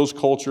 skills,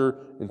 culture,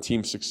 and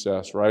team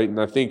success, right? And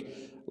I think,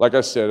 like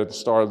I said at the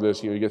start of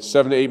this, you get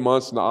 7 to 8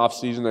 months in the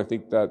off-season. I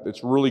think that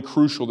it's really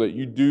crucial that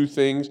you do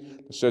things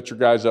to set your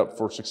guys up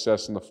for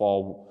success in the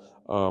fall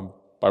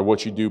by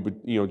what you do,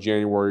 but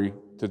January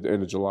to the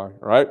end of July,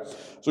 all right?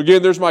 So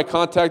again, there's my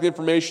contact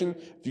information.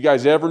 If you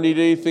guys ever need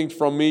anything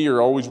from me,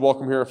 you're always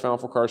welcome here at Fountain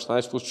Fort Carson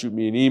High School. Shoot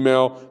me an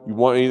email. You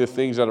want any of the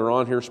things that are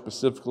on here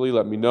specifically,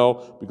 let me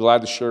know. Be glad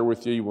to share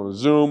with you. You want to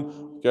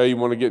Zoom, okay? You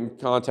want to get in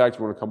contact,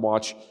 you want to come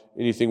watch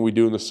anything we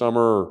do in the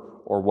summer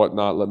or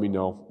whatnot, let me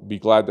know. Be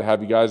glad to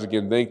have you guys.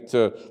 Again, thank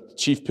to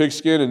Chief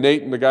Pigskin and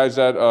Nate and the guys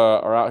that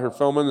are out here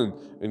filming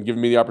and giving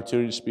me the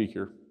opportunity to speak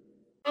here.